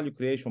that. On the value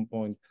creation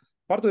point,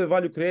 part of the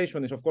value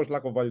creation is, of course,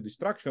 lack of value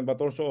destruction,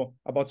 but also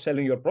about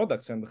selling your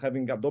products and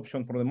having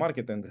adoption from the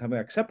market and having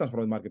acceptance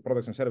from the market,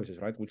 products and services,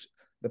 right? Which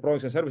the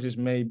products and services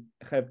may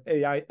have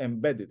AI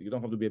embedded. You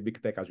don't have to be a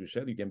big tech, as you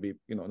said. You can be,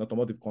 an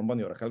automotive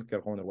company or a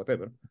healthcare company or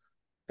whatever,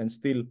 and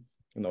still,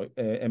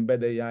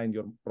 embed AI in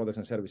your products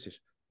and services.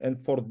 And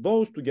for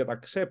those to get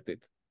accepted,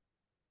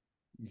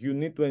 you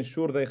need to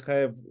ensure they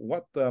have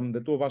what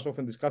the 2 of us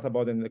often discuss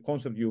about, and the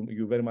concept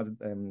you very much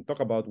talk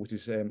about, which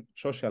is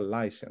social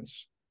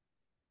license.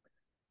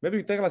 Maybe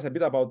you tell us a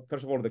bit about,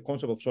 first of all, the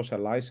concept of social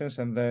license,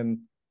 and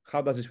then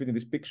how does this fit in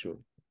this picture?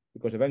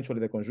 Because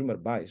eventually the consumer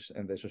buys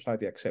and the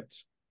society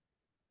accepts.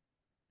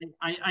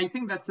 I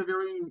think that's a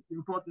very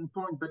important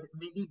point, but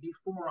maybe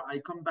before I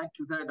come back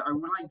to that, I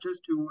would like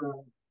just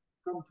to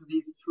come to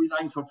these 3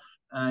 lines of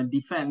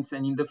defense,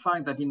 and in the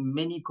fact that in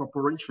many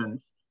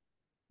corporations,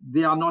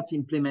 they are not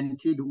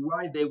implemented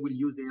why they will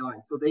use AI.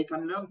 So they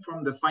can learn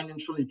from the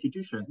financial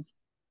institutions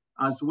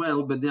as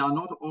well, but they are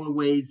not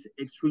always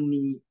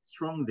extremely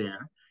strong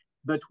there.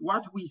 But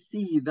what we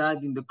see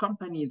that in the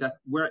company that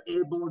we're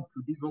able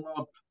to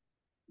develop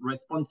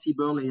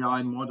responsible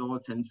AI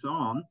models and so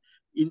on,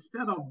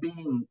 instead of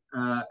being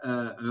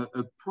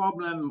a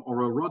problem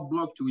or a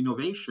roadblock to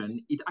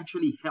innovation, it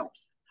actually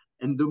helps.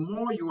 And the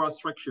more you are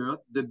structured,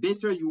 the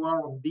better you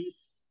are on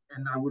this.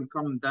 And I will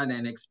come then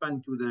and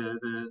expand to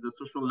the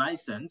social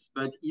license,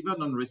 but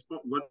even on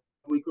what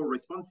we call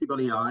responsible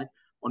AI,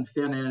 on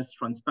fairness,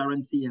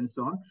 transparency, and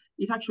so on,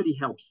 it actually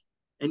helps.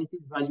 And it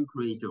is value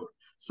creator.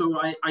 So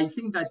I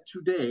think that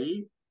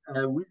today,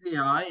 with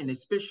AI, and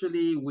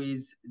especially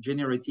with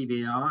generative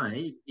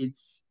AI,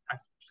 it's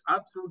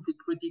absolutely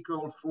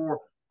critical for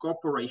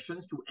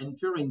corporations to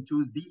enter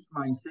into this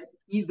mindset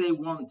if they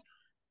want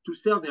to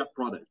sell their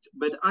product.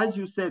 But as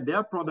you said,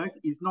 their product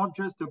is not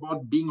just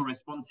about being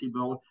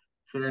responsible,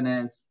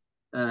 fairness,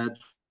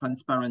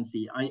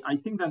 transparency. I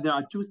think that there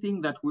are 2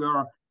 things that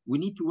we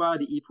need to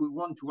add if we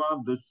want to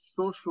have the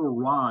social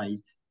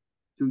right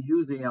to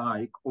use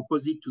AI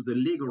opposite to the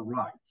legal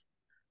right.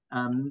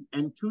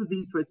 And to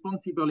this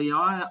responsible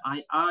AI,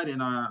 I add,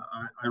 and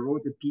I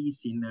wrote a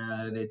piece in,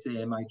 let's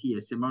say, MIT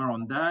SMR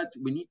on that.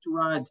 We need to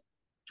add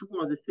 2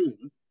 other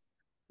things.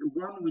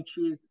 One, which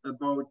is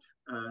about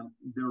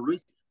the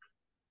risk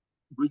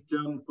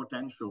return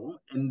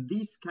potential, and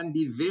this can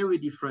be very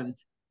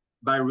different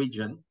by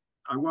region.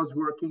 I was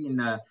working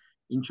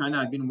in China.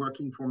 I've been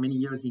working for many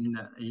years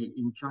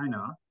in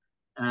China,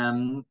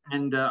 and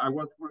I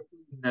was working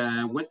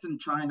in Western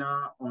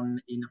China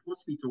in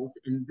hospitals,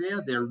 and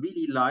there they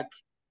really lack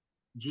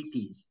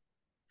GPs.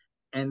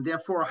 And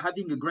therefore,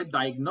 having a great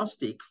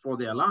diagnostic for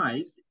their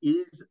lives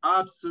is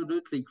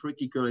absolutely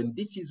critical. And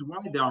this is why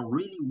they are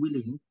really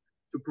willing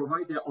to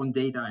provide their own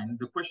data. And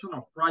the question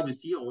of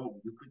privacy, or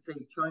you could say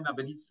China,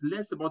 but it's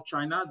less about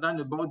China than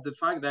about the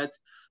fact that,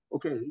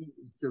 okay,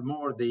 it's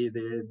more the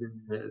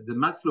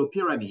Maslow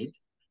pyramid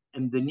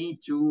and the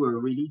need to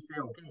really say,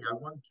 okay, I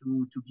want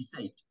to be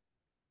safe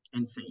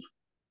and safe.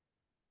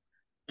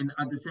 And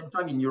at the same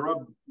time, in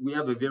Europe, we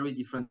have a very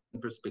different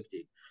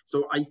perspective.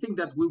 So I think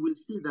that we will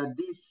see that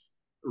this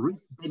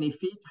risk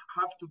benefit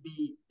have to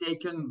be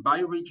taken by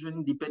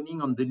region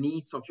depending on the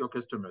needs of your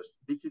customers.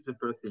 This is the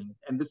first thing.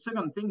 And the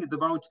second thing is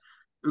about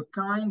a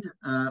kind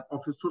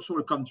of a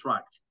social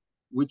contract,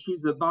 which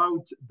is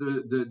about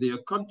the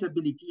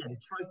accountability and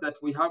trust that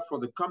we have for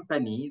the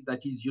company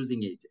that is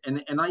using it.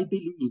 And I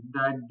believe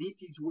that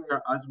this is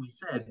where, as we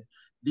said,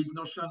 this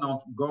notion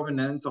of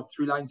governance of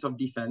 3 lines of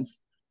defense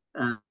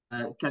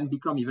can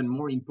become even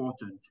more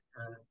important.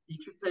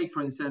 If you take,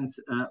 for instance,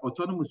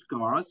 autonomous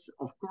cars,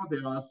 of course,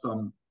 there are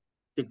some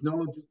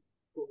technological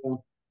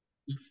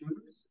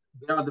issues.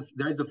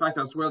 There is the fact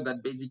as well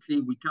that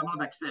basically we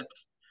cannot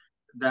accept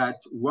that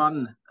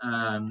one,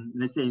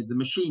 let's say, the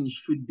machine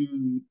should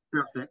be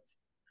perfect.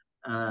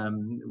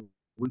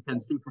 We can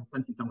see, for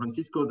instance, in San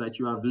Francisco that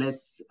you have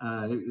less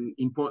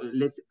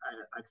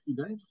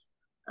accidents.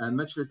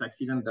 Much less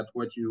accident than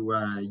what you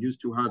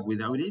used to have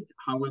without it.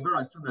 However,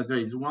 as soon as there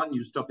is one,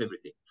 you stop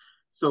everything.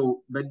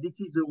 So, but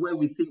this is the way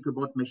we think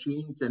about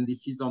machines, and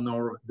this is on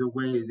the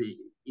way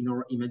in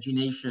our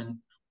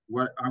imagination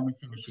how we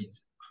see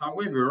machines.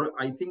 However,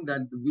 I think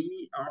that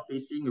we are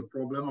facing a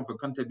problem of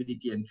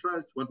accountability and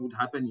trust. What would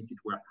happen if it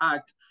were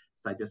hacked?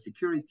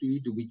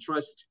 Cybersecurity. Do we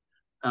trust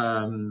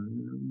the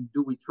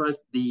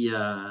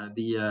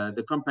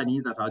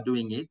companies that are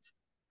doing it?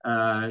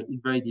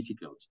 It's very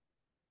difficult.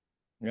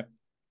 Yeah.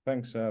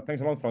 Thanks a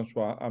lot,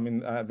 Francois. I mean,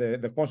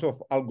 the concept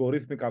of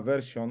algorithmic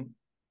aversion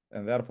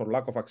and therefore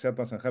lack of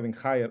acceptance and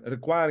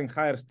requiring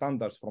higher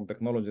standards from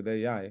technology and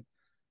AI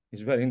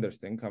is very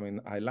interesting. I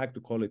mean, I like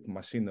to call it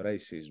machine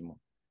racism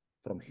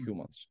from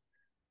humans.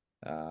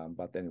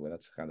 But anyway,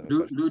 that's kind of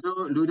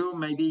Ludo,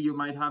 maybe you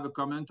might have a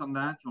comment on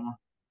that. Or...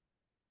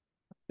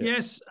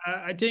 Yes,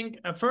 I think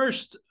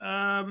first,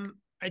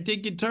 I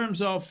think in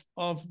terms of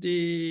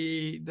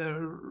the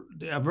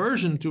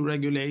aversion to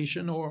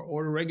regulation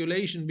or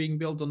regulation being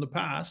built on the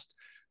past,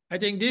 I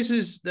think this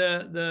is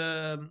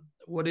the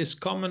what is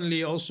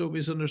commonly also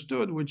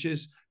misunderstood, which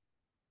is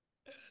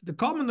the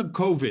comment of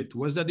COVID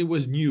was that it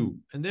was new,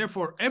 and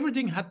therefore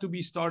everything had to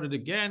be started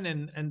again,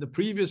 and the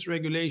previous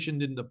regulation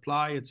didn't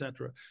apply,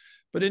 etc.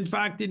 But in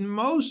fact, in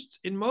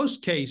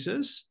most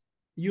cases,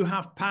 you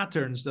have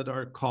patterns that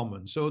are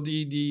common. So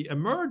the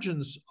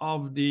emergence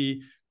of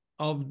the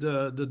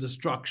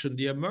destruction,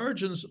 the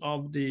emergence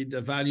of the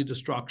value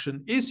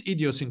destruction is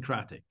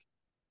idiosyncratic,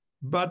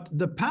 but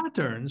the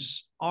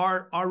patterns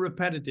are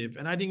repetitive.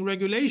 And I think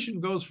regulation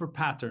goes for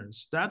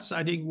patterns. That's,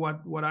 I think,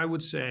 what I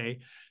would say.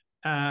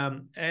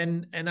 And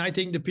I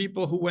think the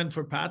people who went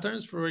for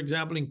patterns, for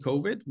example, in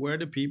COVID, were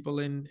the people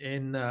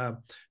in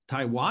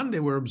Taiwan. They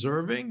were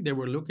observing, they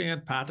were looking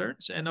at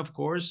patterns. And of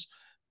course,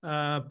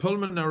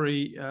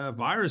 pulmonary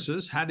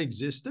viruses had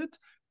existed,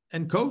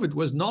 and COVID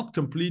was not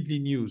completely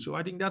new. So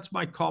I think that's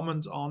my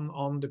comment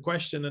on the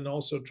question, and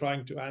also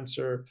trying to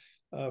answer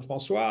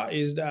Francois,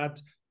 is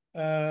that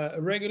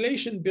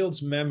regulation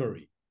builds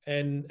memory,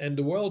 and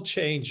the world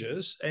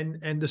changes,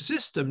 and the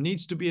system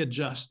needs to be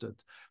adjusted.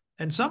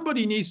 And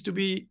somebody needs to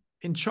be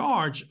in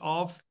charge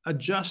of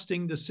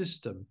adjusting the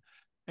system.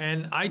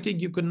 And I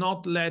think you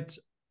cannot let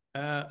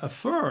a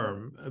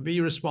firm be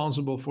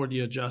responsible for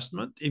the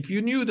adjustment. If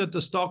you knew that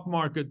the stock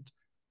market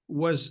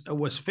was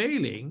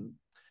failing,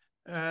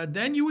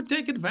 then you would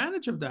take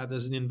advantage of that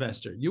as an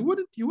investor. You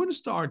wouldn't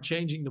start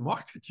changing the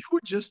market. You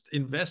would just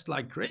invest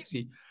like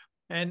crazy.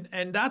 And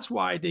that's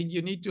why I think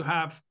you need to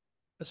have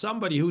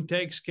somebody who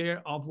takes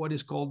care of what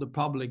is called the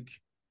public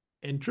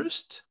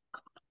interest,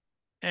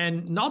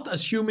 and not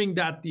assuming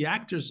that the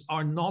actors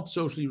are not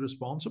socially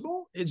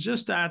responsible. It's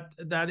just that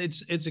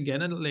it's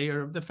again a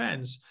layer of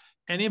defense.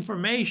 And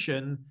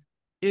information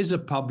is a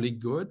public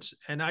good.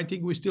 And I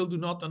think we still do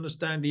not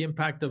understand the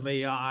impact of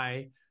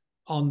AI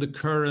on the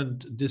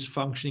current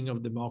dysfunctioning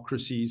of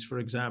democracies, for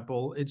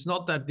example. It's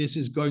not that this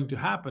is going to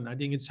happen. I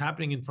think it's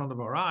happening in front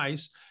of our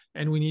eyes,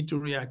 and we need to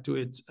react to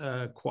it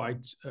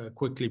quite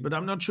quickly. But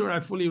I'm not sure I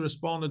fully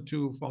responded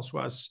to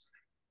Francois'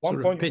 One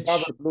sort point of pitch. you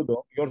covered,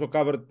 Ludo. You also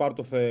covered part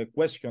of a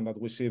question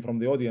that we see from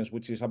the audience,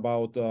 which is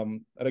about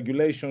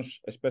regulations,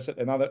 especially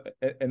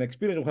an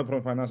experience we have from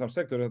the financial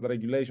sector is that the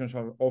regulations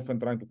are often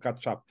trying to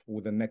catch up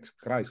with the next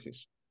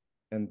crisis.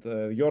 And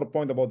your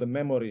point about the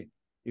memory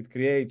it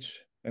creates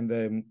and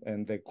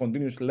the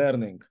continuous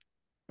learning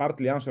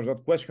partly answers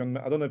that question.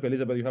 I don't know if,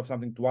 Elizabeth, you have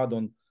something to add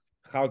on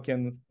how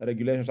can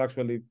regulations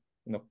actually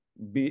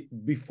be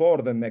before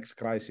the next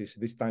crisis,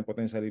 this time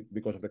potentially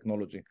because of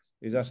technology.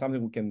 Is there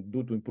something we can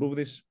do to improve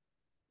this,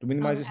 to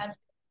minimize this?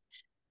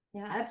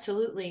 Yeah,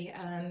 absolutely.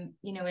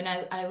 You know, and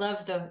I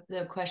love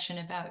the question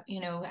about, you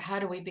know, how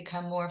do we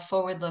become more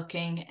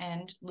forward-looking?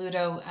 And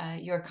Ludo,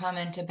 your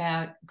comment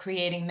about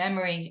creating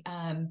memory,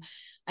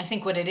 I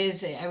think what it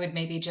is, I would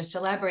maybe just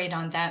elaborate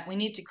on that. We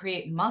need to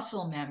create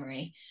muscle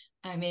memory.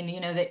 I mean, you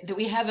know, that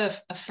we have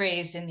a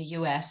phrase in the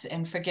US,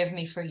 and forgive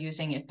me for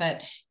using it,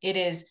 but it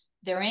is,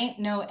 there ain't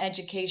no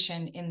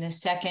education in the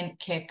second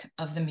kick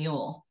of the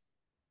mule.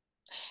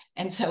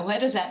 And so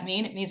what does that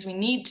mean? It means we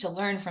need to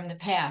learn from the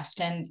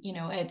past. And, you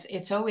know,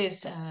 it's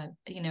always,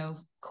 you know,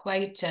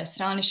 quite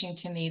astonishing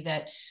to me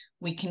that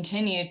we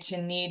continue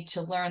to need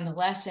to learn the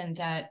lesson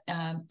that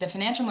the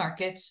financial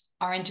markets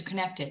are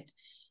interconnected,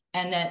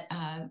 and that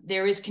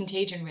there is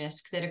contagion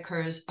risk that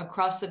occurs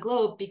across the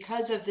globe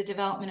because of the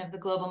development of the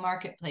global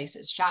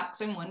marketplaces.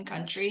 Shocks in one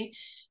country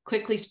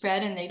quickly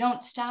spread, and they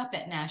don't stop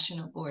at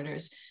national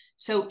borders.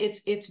 So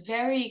it's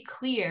very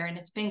clear, and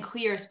it's been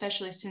clear,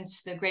 especially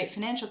since the great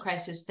financial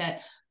crisis,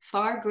 that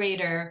far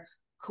greater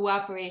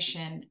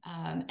cooperation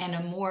and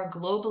a more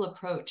global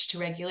approach to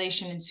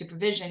regulation and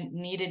supervision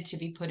needed to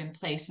be put in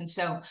place. And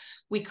so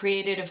we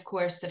created, of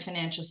course, the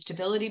Financial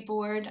Stability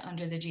Board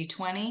under the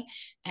G20,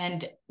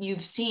 and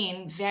you've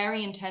seen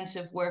very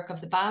intensive work of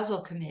the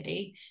Basel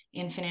Committee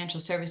in financial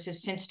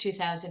services since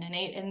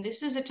 2008. And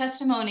this is a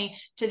testimony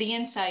to the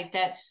insight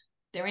that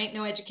there ain't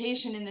no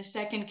education in the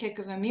second kick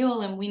of a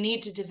mule, and we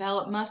need to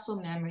develop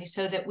muscle memory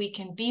so that we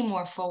can be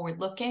more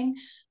forward-looking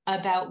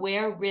about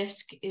where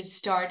risk is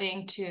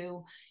starting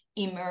to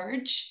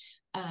emerge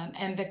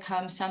and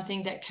become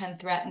something that can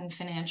threaten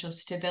financial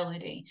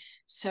stability.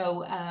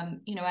 So,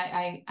 you know,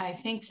 I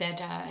think that,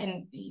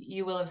 and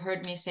you will have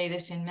heard me say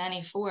this in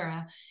many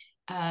fora,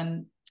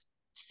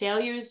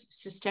 failures,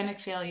 systemic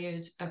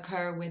failures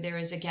occur where there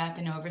is a gap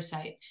in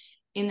oversight.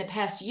 In the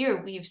past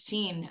year, we've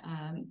seen,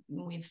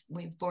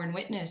 we've borne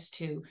witness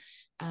to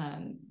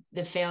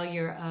the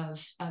failure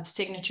of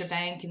Signature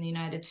Bank in the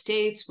United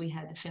States. We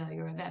had the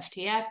failure of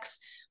FTX.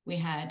 We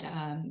had,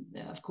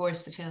 of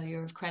course, the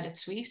failure of Credit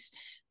Suisse.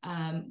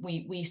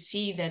 We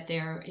see that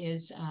there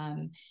is,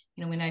 you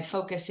know, when I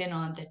focus in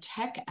on the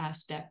tech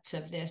aspects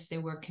of this,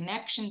 there were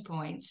connection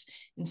points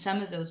in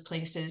some of those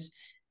places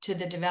to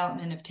the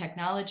development of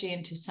technology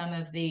and to some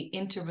of the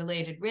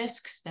interrelated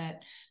risks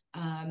that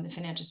the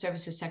financial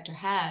services sector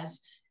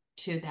has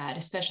to that,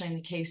 especially in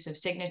the case of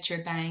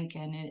Signature Bank,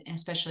 and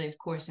especially, of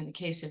course, in the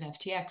case of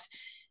FTX.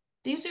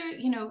 These are,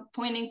 you know,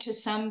 pointing to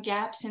some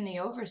gaps in the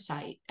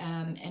oversight.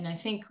 And I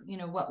think, you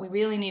know, what we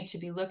really need to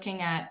be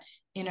looking at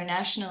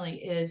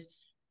internationally is,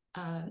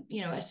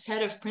 you know, a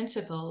set of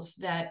principles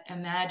that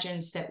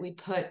imagines that we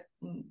put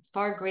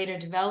far greater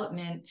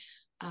development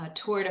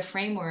toward a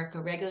framework,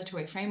 a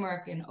regulatory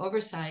framework and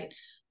oversight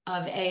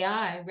of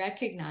AI,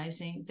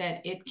 recognizing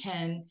that it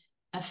can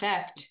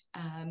affect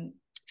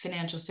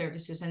financial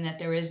services and that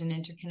there is an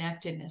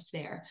interconnectedness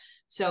there.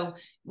 So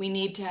we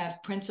need to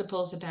have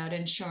principles about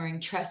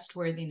ensuring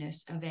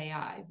trustworthiness of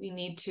AI. We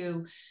need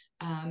to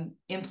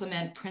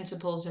implement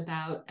principles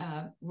about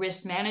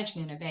risk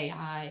management of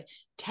AI,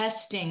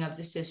 testing of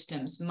the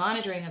systems,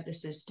 monitoring of the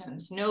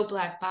systems, no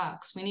black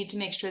box. We need to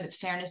make sure that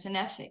fairness and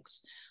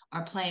ethics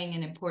are playing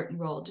an important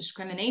role.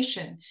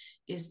 Discrimination,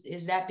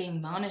 is that being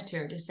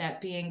monitored? Is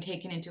that being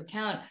taken into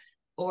account?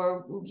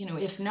 Or, you know,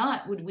 if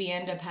not, would we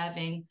end up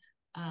having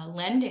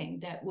lending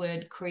that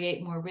would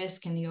create more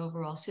risk in the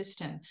overall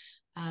system?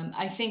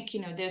 I think,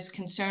 you know, there's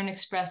concern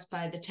expressed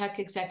by the tech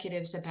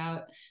executives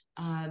about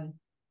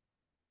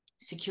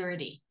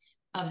security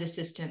of the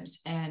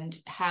systems and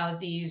how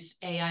these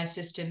AI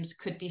systems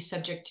could be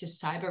subject to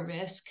cyber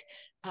risk,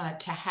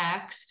 to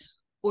hacks,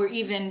 or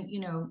even,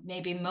 you know,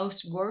 maybe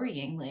most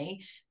worryingly,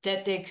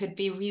 that they could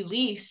be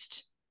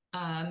released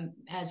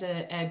as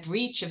a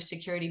breach of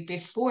security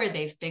before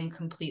they've been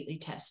completely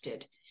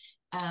tested.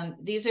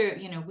 These are,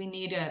 you know, we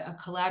need a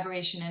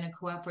collaboration and a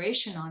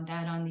cooperation on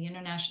that on the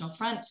international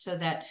front so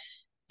that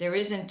there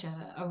isn't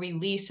a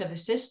release of a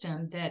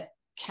system that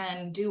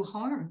can do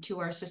harm to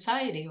our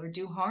society or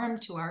do harm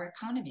to our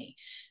economy.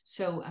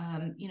 So,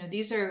 you know,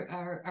 these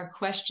are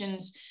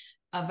questions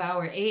of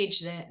our age.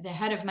 The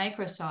head of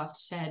Microsoft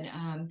said,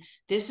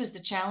 this is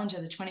the challenge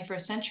of the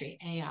 21st century,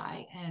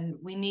 AI, and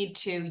we need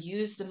to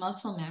use the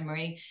muscle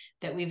memory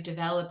that we've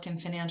developed in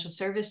financial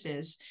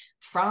services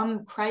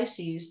from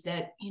crises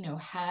that, you know,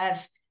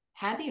 have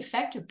had the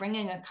effect of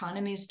bringing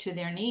economies to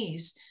their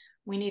knees.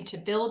 We need to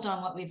build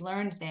on what we've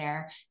learned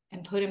there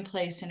and put in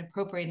place an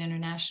appropriate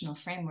international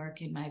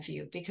framework, in my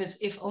view, because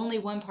if only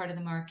one part of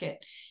the market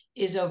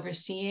is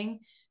overseeing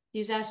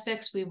these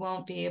aspects, we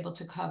won't be able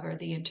to cover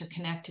the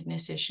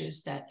interconnectedness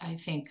issues that I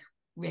think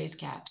raise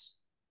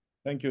gaps.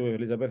 Thank you,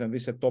 Elizabeth. And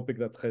this is a topic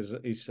that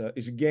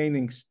is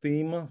gaining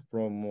steam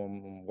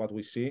from what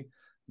we see,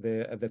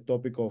 the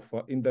topic of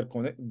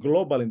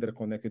global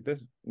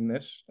interconnectedness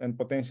and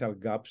potential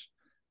gaps,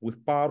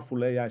 with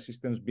powerful AI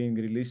systems being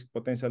released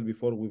potentially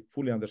before we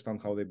fully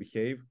understand how they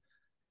behave,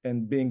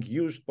 and being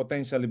used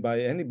potentially by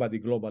anybody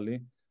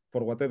globally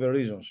for whatever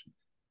reasons.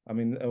 I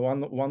mean,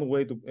 one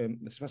way to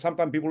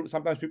sometimes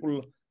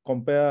people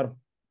compare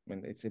I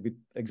mean, it's a bit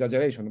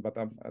exaggeration, but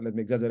let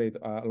me exaggerate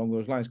along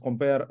those lines.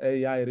 Compare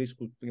AI risk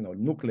with,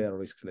 nuclear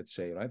risks, let's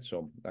say, right?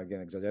 So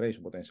again,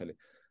 exaggeration potentially.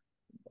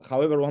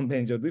 However, one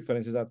major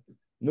difference is that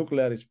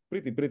nuclear is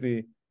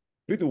pretty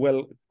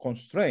well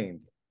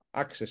constrained.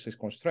 Access is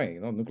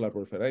constrained, nuclear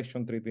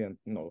proliferation treaty, and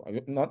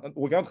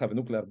we can't have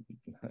nuclear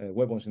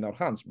weapons in our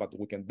hands, but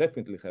we can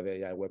definitely have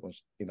AI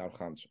weapons in our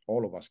hands.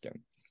 All of us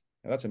can.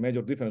 And that's a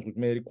major difference, which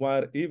may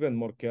require even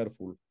more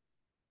careful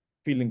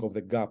filling of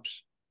the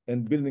gaps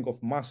and building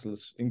of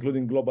muscles,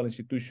 including global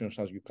institutions,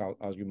 as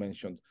you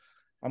mentioned.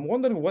 I'm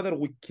wondering whether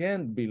we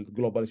can build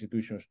global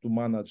institutions to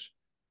manage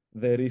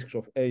the risks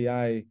of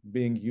AI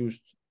being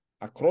used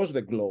across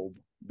the globe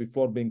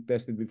before being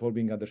tested, before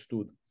being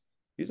understood.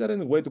 Is there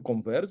any way to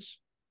converge?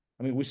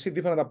 I mean, we see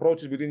different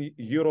approaches between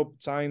Europe,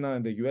 China,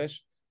 and the US.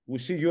 We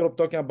see Europe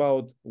talking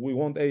about we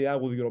want AI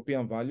with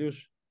European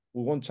values.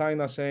 We want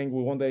China saying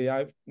we want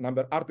AI.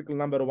 Article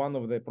number 1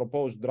 of the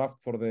proposed draft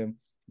for the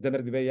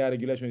generative AI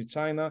regulation in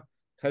China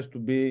has to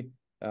be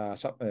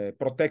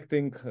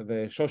protecting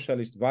the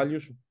socialist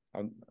values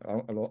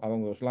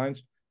along those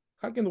lines.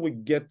 How can we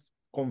get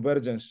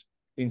convergence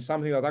in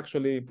something that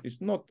actually is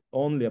not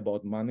only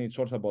about money, it's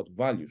also about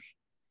values?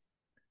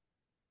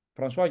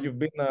 Francois, you've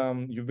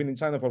been in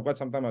China for quite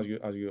some time, as you.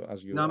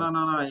 No,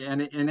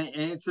 and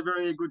it's a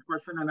very good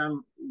question, and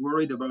I'm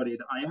worried about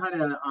it. I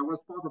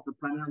was part of a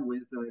panel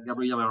with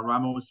Gabriela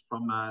Ramos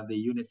from the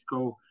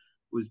UNESCO,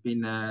 who's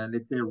been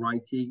let's say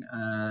writing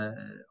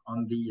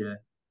on the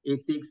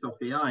ethics of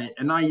AI,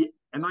 and I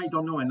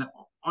don't know, and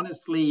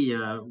honestly,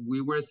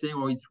 we were saying,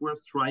 oh, it's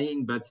worth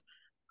trying, but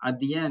at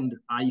the end,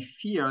 I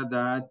fear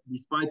that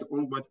despite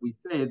all what we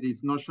say,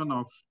 this notion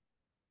of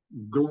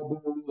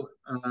global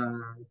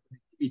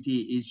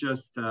connectivity is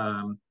just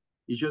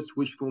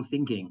wishful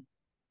thinking.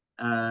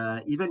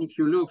 Even if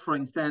you look, for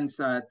instance,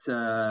 at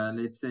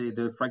let's say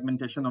the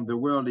fragmentation of the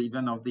world,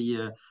 even of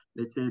the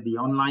let's say the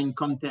online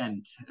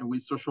content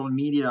with social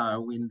media,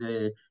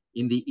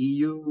 in the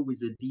EU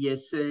with the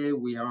DSA,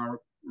 we are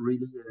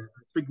really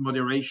strict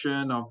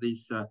moderation of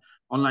this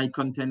online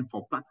content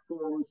for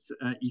platforms.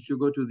 If you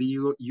go to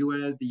the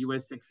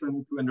US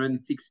section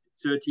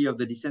 230 of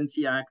the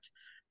Decency Act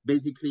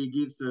basically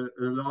gives a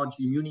large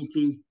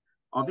immunity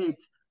of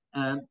it.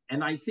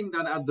 And I think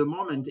that at the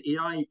moment,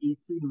 AI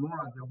is seen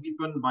more as a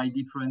weapon by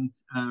different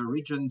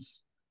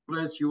regions.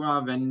 Plus you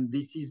have, and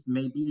this is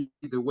maybe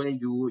the way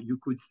you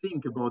could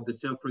think about the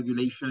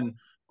self-regulation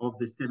of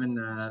the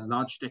 7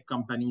 large tech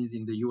companies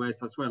in the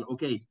US as well.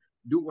 Okay,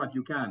 do what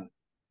you can.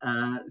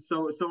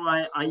 So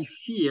I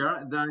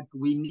fear that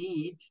we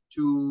need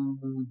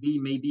to be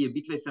maybe a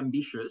bit less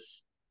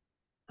ambitious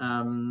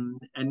and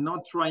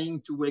not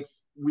trying to,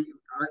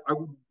 I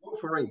would go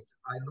for it.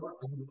 I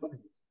would love it.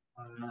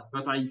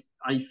 But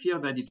I fear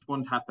that it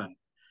won't happen.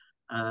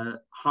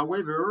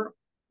 However,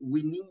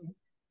 we need,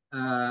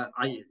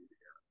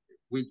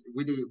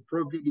 we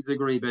probably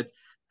disagree, but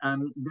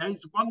there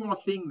is one more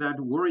thing that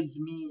worries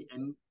me,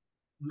 and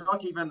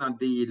not even at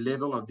the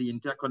level of the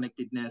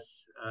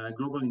interconnectedness,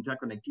 global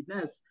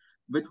interconnectedness,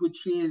 but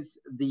which is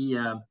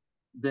the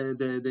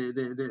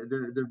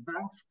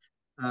vast,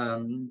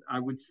 I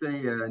would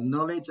say,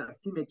 knowledge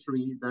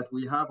asymmetry that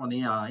we have on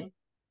AI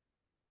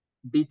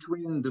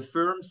between the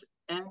firms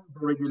and the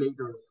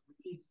regulators,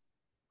 which is,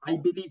 I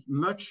believe,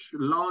 much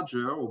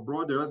larger or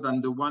broader than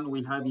the one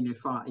we have in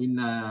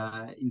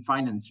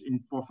finance,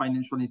 for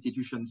financial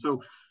institutions.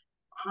 So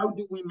how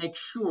do we make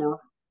sure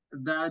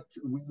that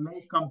we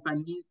make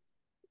companies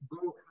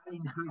go hand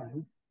in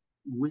hand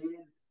with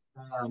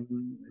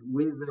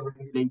the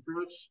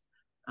regulators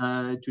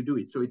to do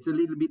it? So it's a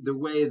little bit the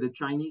way the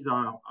Chinese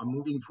are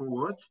moving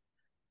forward.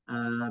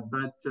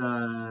 But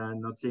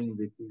not saying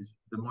this is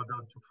the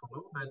model to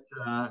follow,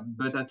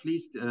 but at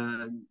least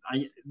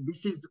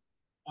this is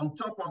on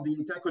top of the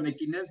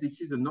interconnectedness.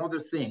 This is another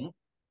thing,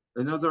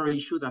 another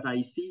issue that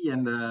I see,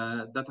 and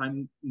that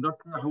I'm not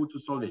sure how to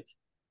solve it.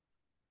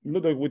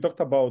 Ludo, we talked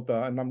about,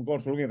 and I'm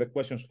going to look at the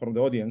questions from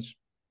the audience.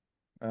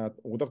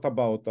 We talked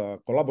about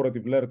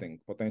collaborative learning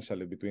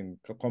potentially between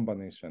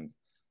companies and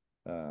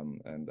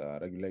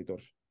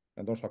regulators,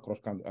 and also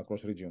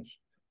across regions.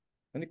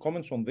 Any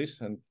comments on this,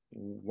 and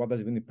what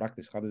does it mean in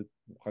practice?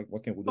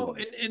 What can we do? Oh,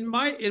 in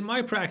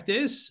my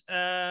practice,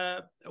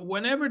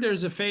 whenever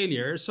there's a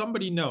failure,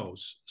 somebody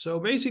knows. So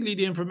basically,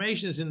 the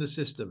information is in the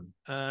system.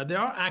 There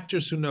are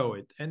actors who know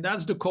it, and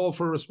that's the call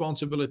for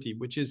responsibility,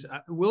 which is,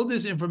 will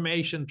this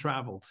information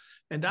travel?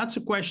 And that's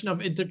a question of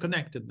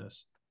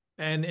interconnectedness.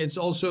 And it's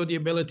also the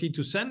ability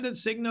to send a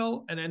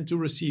signal and then to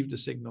receive the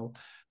signal.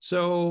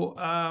 So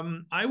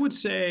I would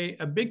say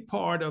a big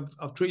part of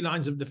 3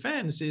 lines of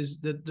defense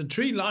is that the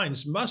 3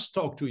 lines must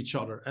talk to each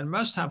other and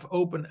must have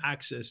open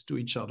access to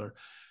each other.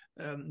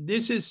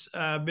 This is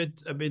a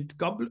bit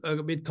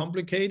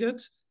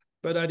complicated,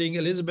 but I think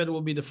Elizabeth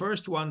will be the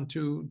first one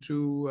to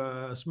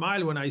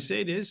smile when I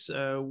say this.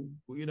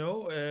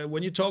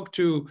 When you talk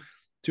to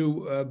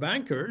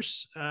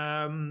bankers,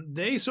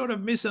 they sort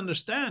of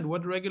misunderstand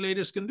what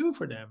regulators can do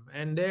for them,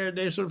 and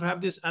they sort of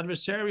have this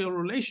adversarial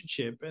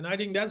relationship, and I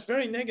think that's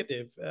very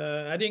negative.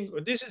 I think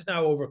this is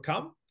now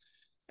overcome,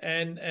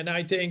 and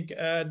I think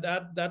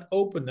that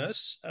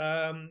openness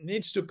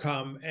needs to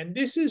come, and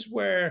this is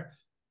where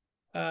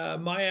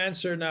my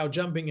answer now,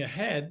 jumping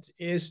ahead,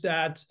 is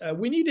that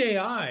we need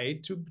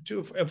AI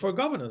for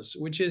governance,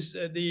 which is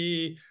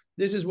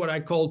this is what I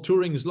call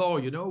Turing's law,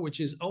 which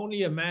is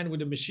only a man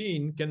with a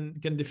machine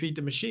can defeat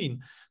the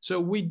machine. So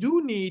we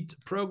do need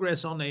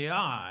progress on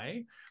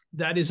AI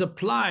that is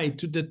applied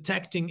to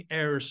detecting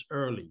errors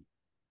early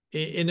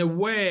in a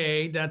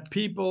way that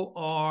people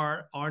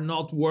are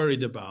not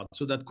worried about,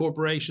 so that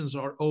corporations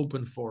are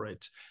open for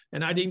it.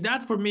 And I think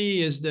that, for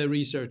me, is the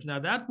research. Now,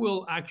 that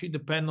will actually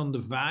depend on the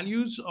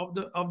values of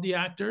the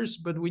actors,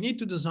 but we need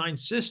to design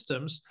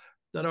systems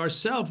that are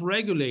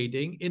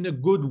self-regulating in a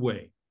good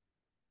way.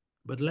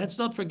 But let's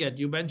not forget,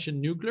 you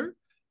mentioned nuclear.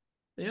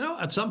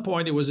 At some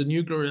point, it was a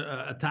nuclear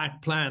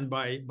attack planned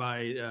by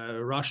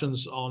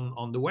Russians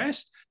on the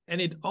West. And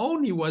it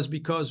only was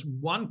because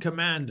one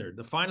commander,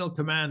 the final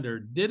commander,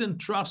 didn't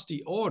trust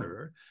the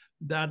order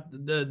that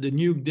the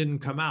nuke didn't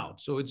come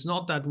out. So it's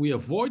not that we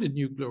avoided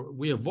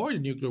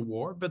nuclear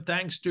war, but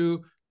thanks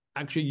to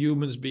actually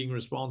humans being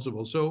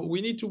responsible. So we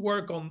need to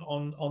work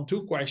on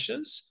two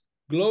questions: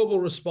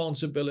 global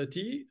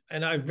responsibility,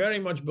 and I very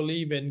much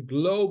believe in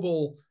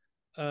global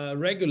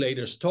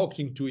regulators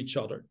talking to each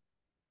other,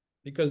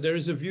 because there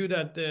is a view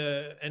that,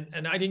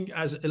 and I think,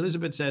 as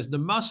Elizabeth says, the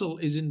muscle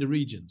is in the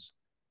regions.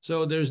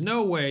 So there's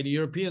no way the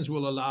Europeans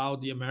will allow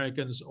the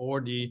Americans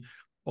or the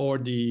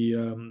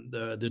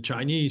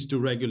Chinese to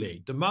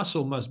regulate. The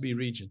muscle must be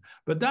region.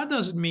 But that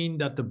doesn't mean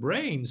that the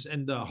brains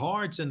and the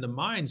hearts and the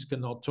minds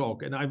cannot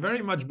talk. And I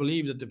very much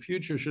believe that the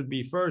future should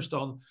be first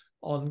on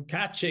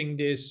catching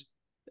this,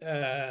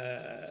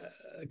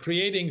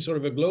 creating sort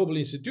of a global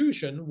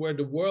institution where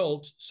the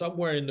world,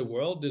 somewhere in the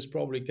world, this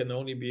probably can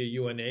only be a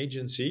UN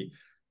agency,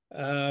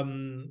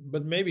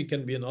 but maybe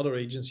can be another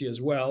agency as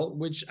well,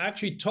 which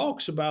actually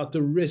talks about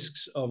the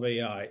risks of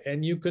AI.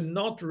 And you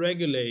cannot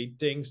regulate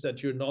things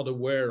that you're not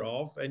aware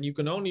of, and you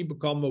can only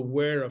become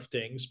aware of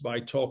things by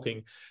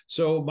talking.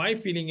 So my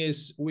feeling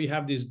is we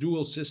have this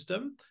dual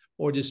system,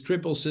 or this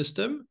triple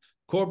system.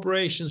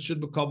 Corporations should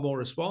become more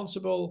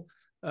responsible.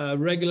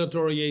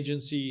 Regulatory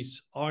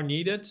agencies are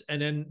needed,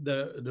 and then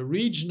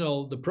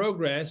the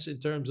progress in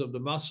terms of the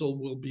muscle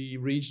will be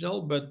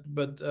regional, but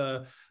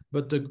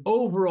the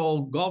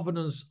overall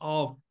governance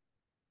of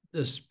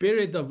the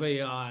spirit of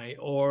AI,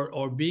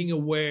 or being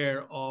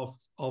aware of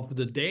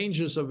the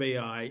dangers of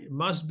AI,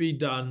 must be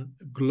done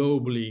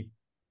globally.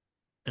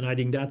 And I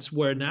think that's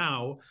where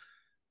now,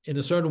 in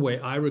a certain way,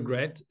 I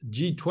regret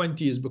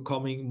G20 is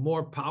becoming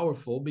more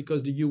powerful,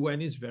 because the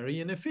UN is very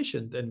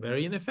inefficient and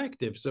very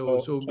ineffective. So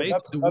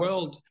basically the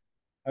world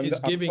is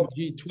giving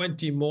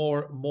G20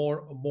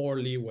 more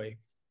leeway.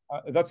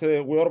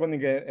 We're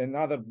opening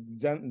another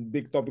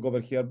big topic over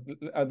here.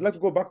 I'd like to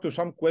go back to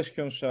some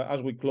questions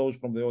as we close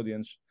from the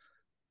audience.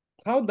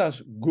 How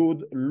does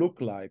good look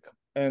like?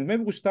 And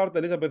maybe we start,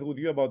 Elizabeth, with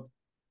you about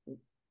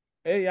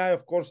AI.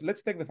 Of course,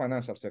 let's take the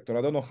financial sector.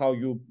 I don't know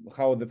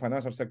how the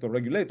financial sector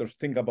regulators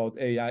think about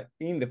AI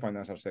in the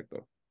financial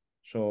sector.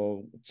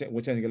 So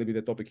we're changing a little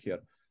bit the topic here.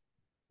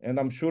 And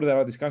I'm sure there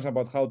are discussions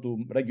about how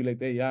to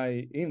regulate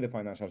AI in the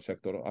financial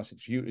sector as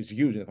it's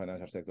used in the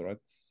financial sector, right?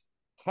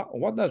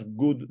 What does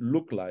good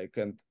look like,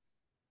 and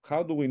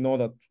how do we know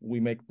that we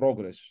make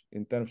progress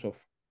in terms of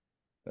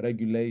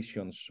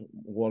regulations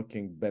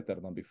working better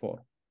than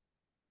before?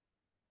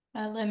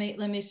 Let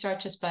me start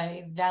just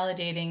by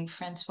validating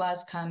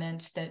Francois's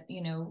comments that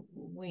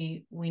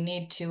we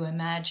need to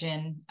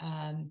imagine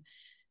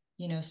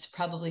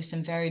probably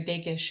some very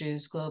big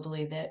issues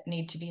globally that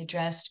need to be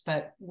addressed,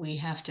 but we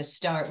have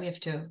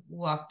to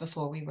walk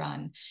before we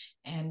run,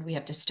 and we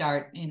have to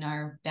start in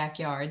our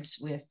backyards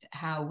with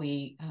how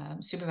we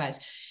supervise.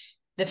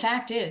 The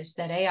fact is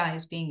that AI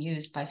is being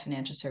used by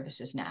financial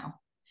services now.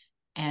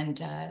 And,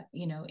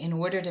 in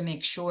order to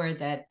make sure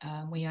that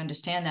we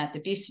understand that,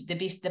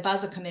 the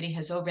Basel Committee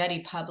has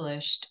already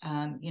published,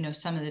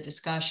 some of the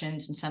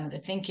discussions and some of the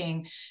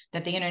thinking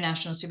that the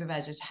international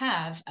supervisors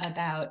have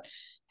about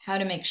how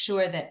to make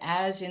sure that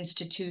as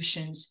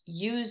institutions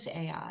use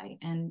AI,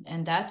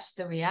 and that's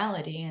the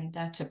reality and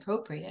that's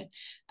appropriate,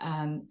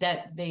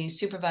 that the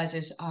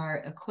supervisors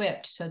are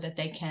equipped so that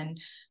they can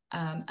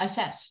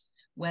assess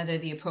whether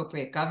the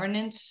appropriate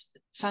governance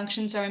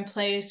functions are in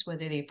place,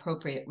 whether the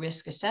appropriate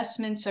risk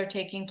assessments are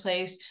taking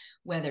place,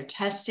 whether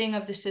testing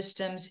of the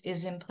systems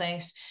is in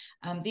place.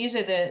 These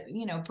are the,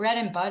 bread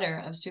and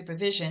butter of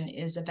supervision,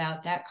 is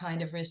about that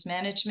kind of risk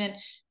management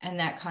and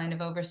that kind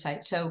of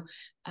oversight. So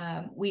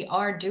we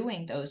are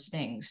doing those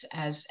things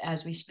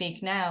as we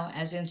speak now,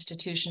 as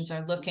institutions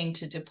are looking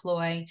to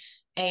deploy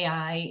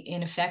AI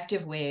in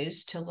effective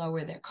ways to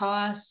lower their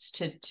costs,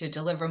 to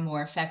deliver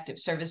more effective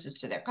services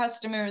to their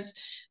customers.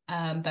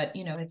 But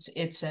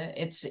it's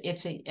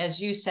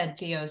as you said,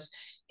 Theos,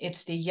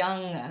 it's the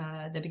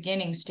young, the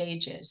beginning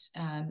stages.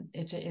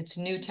 It's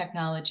new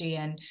technology,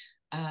 and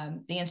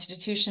the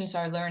institutions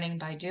are learning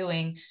by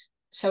doing.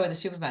 So are the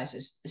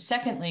supervisors.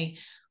 Secondly,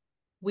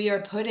 we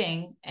are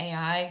putting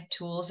AI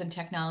tools and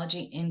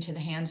technology into the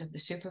hands of the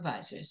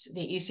supervisors.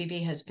 The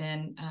ECB has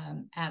been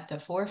at the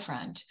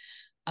forefront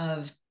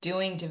of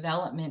doing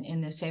development in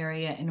this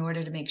area in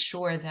order to make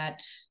sure that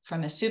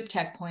from a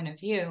SupTech point of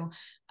view,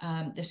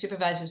 the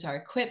supervisors are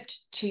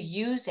equipped to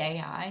use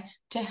AI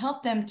to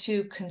help them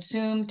to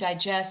consume,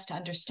 digest,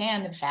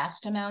 understand the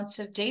vast amounts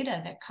of data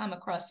that come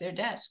across their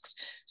desks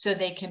so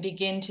they can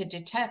begin to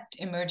detect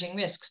emerging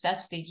risks.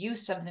 That's the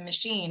use of the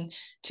machine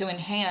to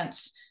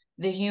enhance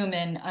the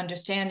human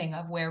understanding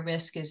of where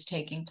risk is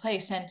taking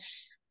place. And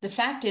the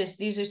fact is,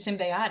 these are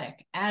symbiotic.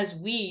 As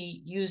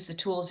we use the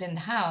tools in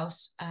the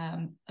house,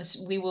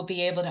 we will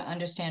be able to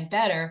understand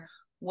better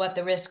what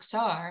the risks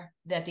are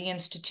that the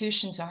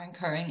institutions are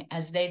incurring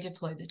as they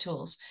deploy the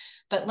tools.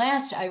 But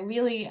last, I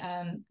really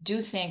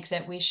do think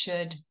that we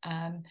should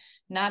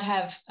not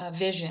have a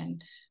vision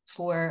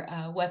for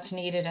what's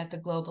needed at the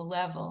global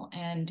level.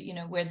 And, you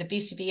know, where the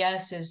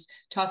BCBS is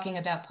talking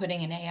about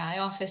putting an AI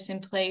office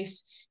in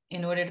place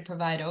in order to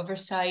provide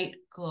oversight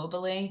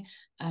globally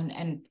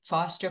and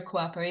foster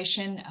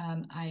cooperation.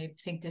 I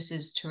think this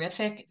is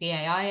terrific. The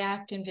AI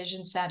Act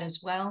envisions that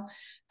as well.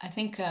 I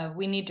think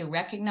we need to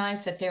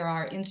recognize that there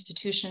are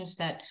institutions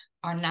that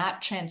are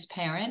not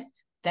transparent,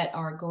 that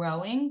are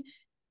growing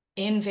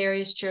in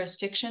various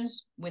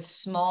jurisdictions with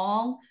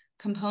small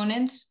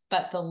components,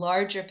 but the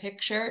larger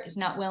picture is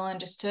not well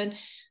understood.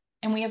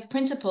 And we have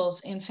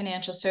principles in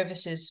financial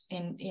services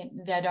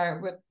that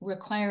are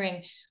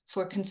requiring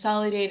for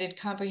consolidated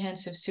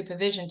comprehensive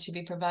supervision to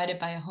be provided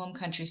by a home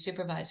country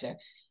supervisor.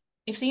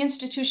 If the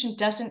institution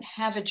doesn't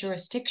have a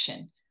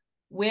jurisdiction,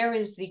 where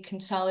is the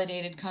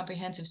consolidated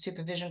comprehensive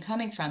supervision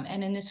coming from?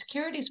 And in the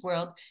securities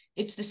world,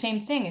 it's the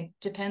same thing. It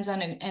depends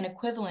on an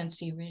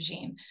equivalency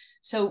regime.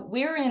 So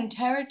we're in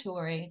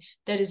territory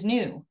that is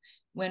new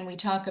when we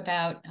talk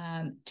about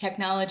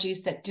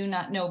technologies that do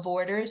not know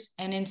borders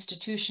and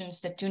institutions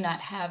that do not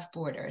have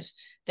borders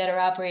that are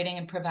operating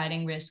and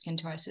providing risk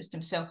into our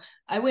system. So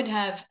I would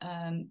have,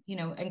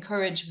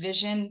 encourage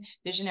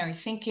visionary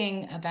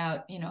thinking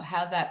about,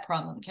 how that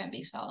problem can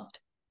be solved.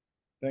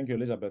 Thank you,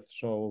 Elizabeth.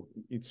 So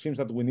it seems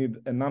that we need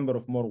a number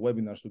of more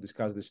webinars to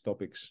discuss these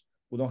topics.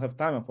 We don't have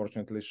time,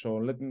 unfortunately. So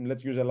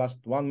let's use the last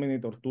 1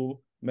 minute or two,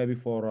 maybe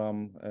for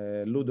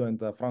Ludo and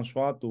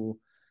Francois to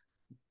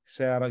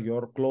share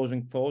your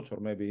closing thoughts or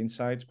maybe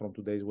insights from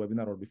today's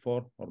webinar or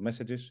before, or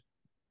messages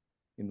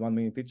in 1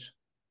 minute each.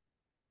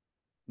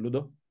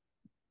 Ludo?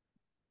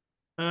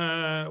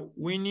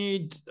 We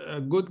need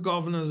good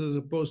governance as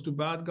opposed to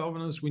bad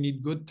governance. We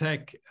need good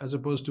tech as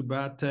opposed to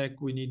bad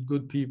tech. We need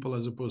good people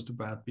as opposed to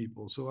bad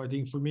people. So I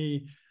think for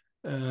me,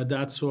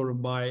 that's sort of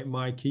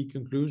my key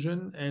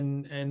conclusion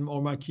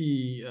or my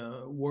key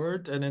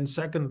word. And then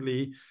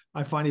secondly,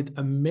 I find it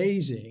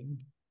amazing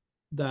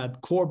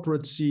that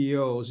corporate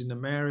CEOs in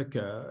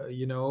America,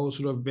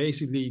 sort of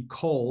basically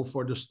call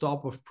for the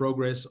stop of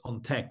progress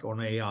on tech, on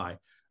AI.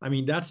 I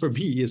mean, that for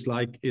me is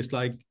like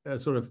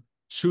sort of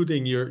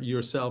shooting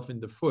yourself in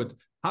the foot.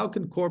 How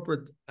can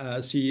corporate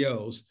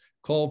CEOs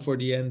call for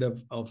the end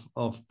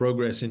of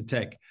progress in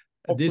tech?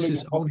 Hopefully, this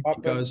is only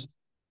because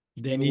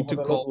they need to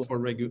call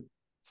for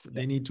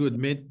they need to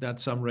admit that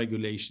some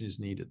regulation is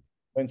needed.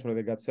 Eventually,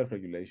 they got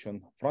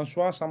self-regulation.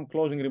 Francois, some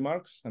closing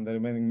remarks and the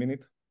remaining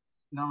minute.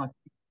 No,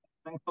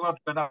 thanks a lot.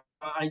 But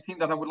I think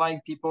that I would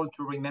like people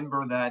to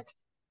remember that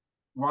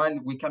while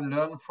we can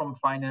learn from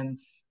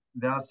finance,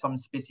 there are some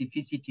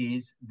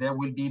specificities. There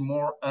will be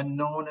more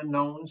unknown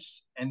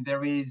unknowns, and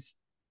there is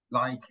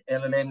like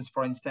LLMs,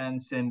 for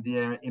instance, and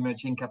their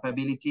emerging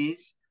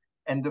capabilities.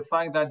 And the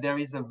fact that there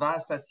is a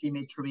vast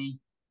asymmetry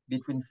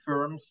between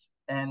firms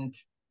and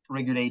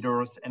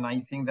regulators. And I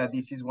think that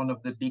this is one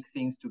of the big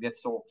things to get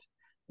solved.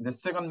 The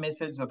second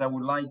message that I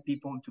would like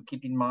people to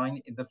keep in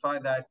mind is the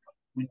fact that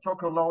we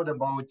talk a lot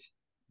about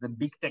the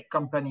big tech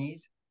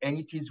companies, and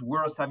it is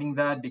worth having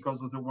that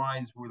because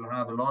otherwise we'll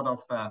have a lot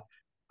of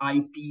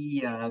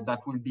IP that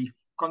will be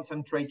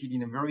concentrated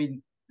in a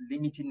very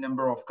limited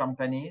number of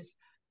companies.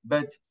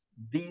 But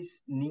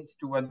this needs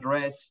to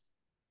address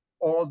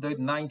all the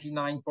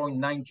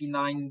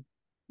 99.99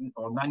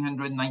 or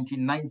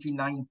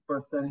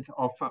 99%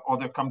 of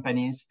other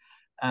companies,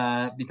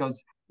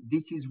 because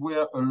this is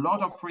where a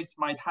lot of risk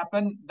might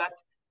happen that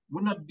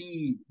would not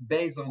be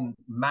based on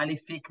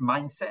malefic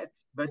mindset,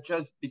 but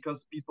just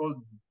because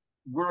people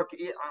work.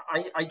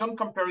 I don't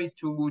compare it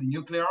to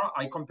nuclear,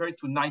 I compare it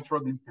to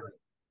nitroglycerin.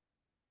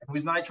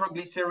 With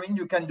nitroglycerin,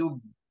 you can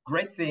do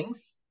great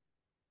things,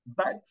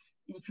 but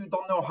if you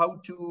don't know how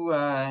to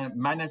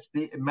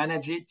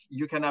manage it,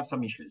 you can have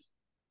some issues.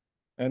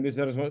 And this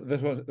is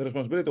the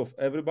responsibility of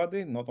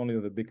everybody, not only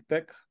the big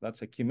tech.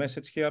 That's a key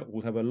message here.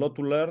 We have a lot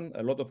to learn,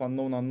 a lot of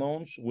unknown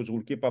unknowns, which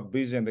will keep us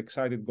busy and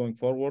excited going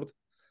forward.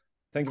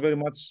 Thank you very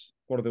much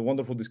for the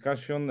wonderful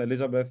discussion,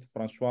 Elizabeth,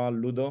 Francois,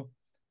 Ludo,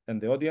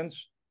 and the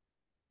audience.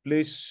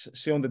 Please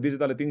see on the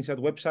Digital IT Insight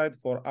website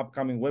for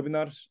upcoming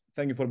webinars.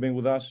 Thank you for being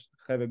with us.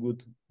 Have a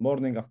good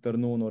morning,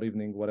 afternoon, or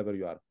evening, wherever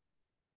you are.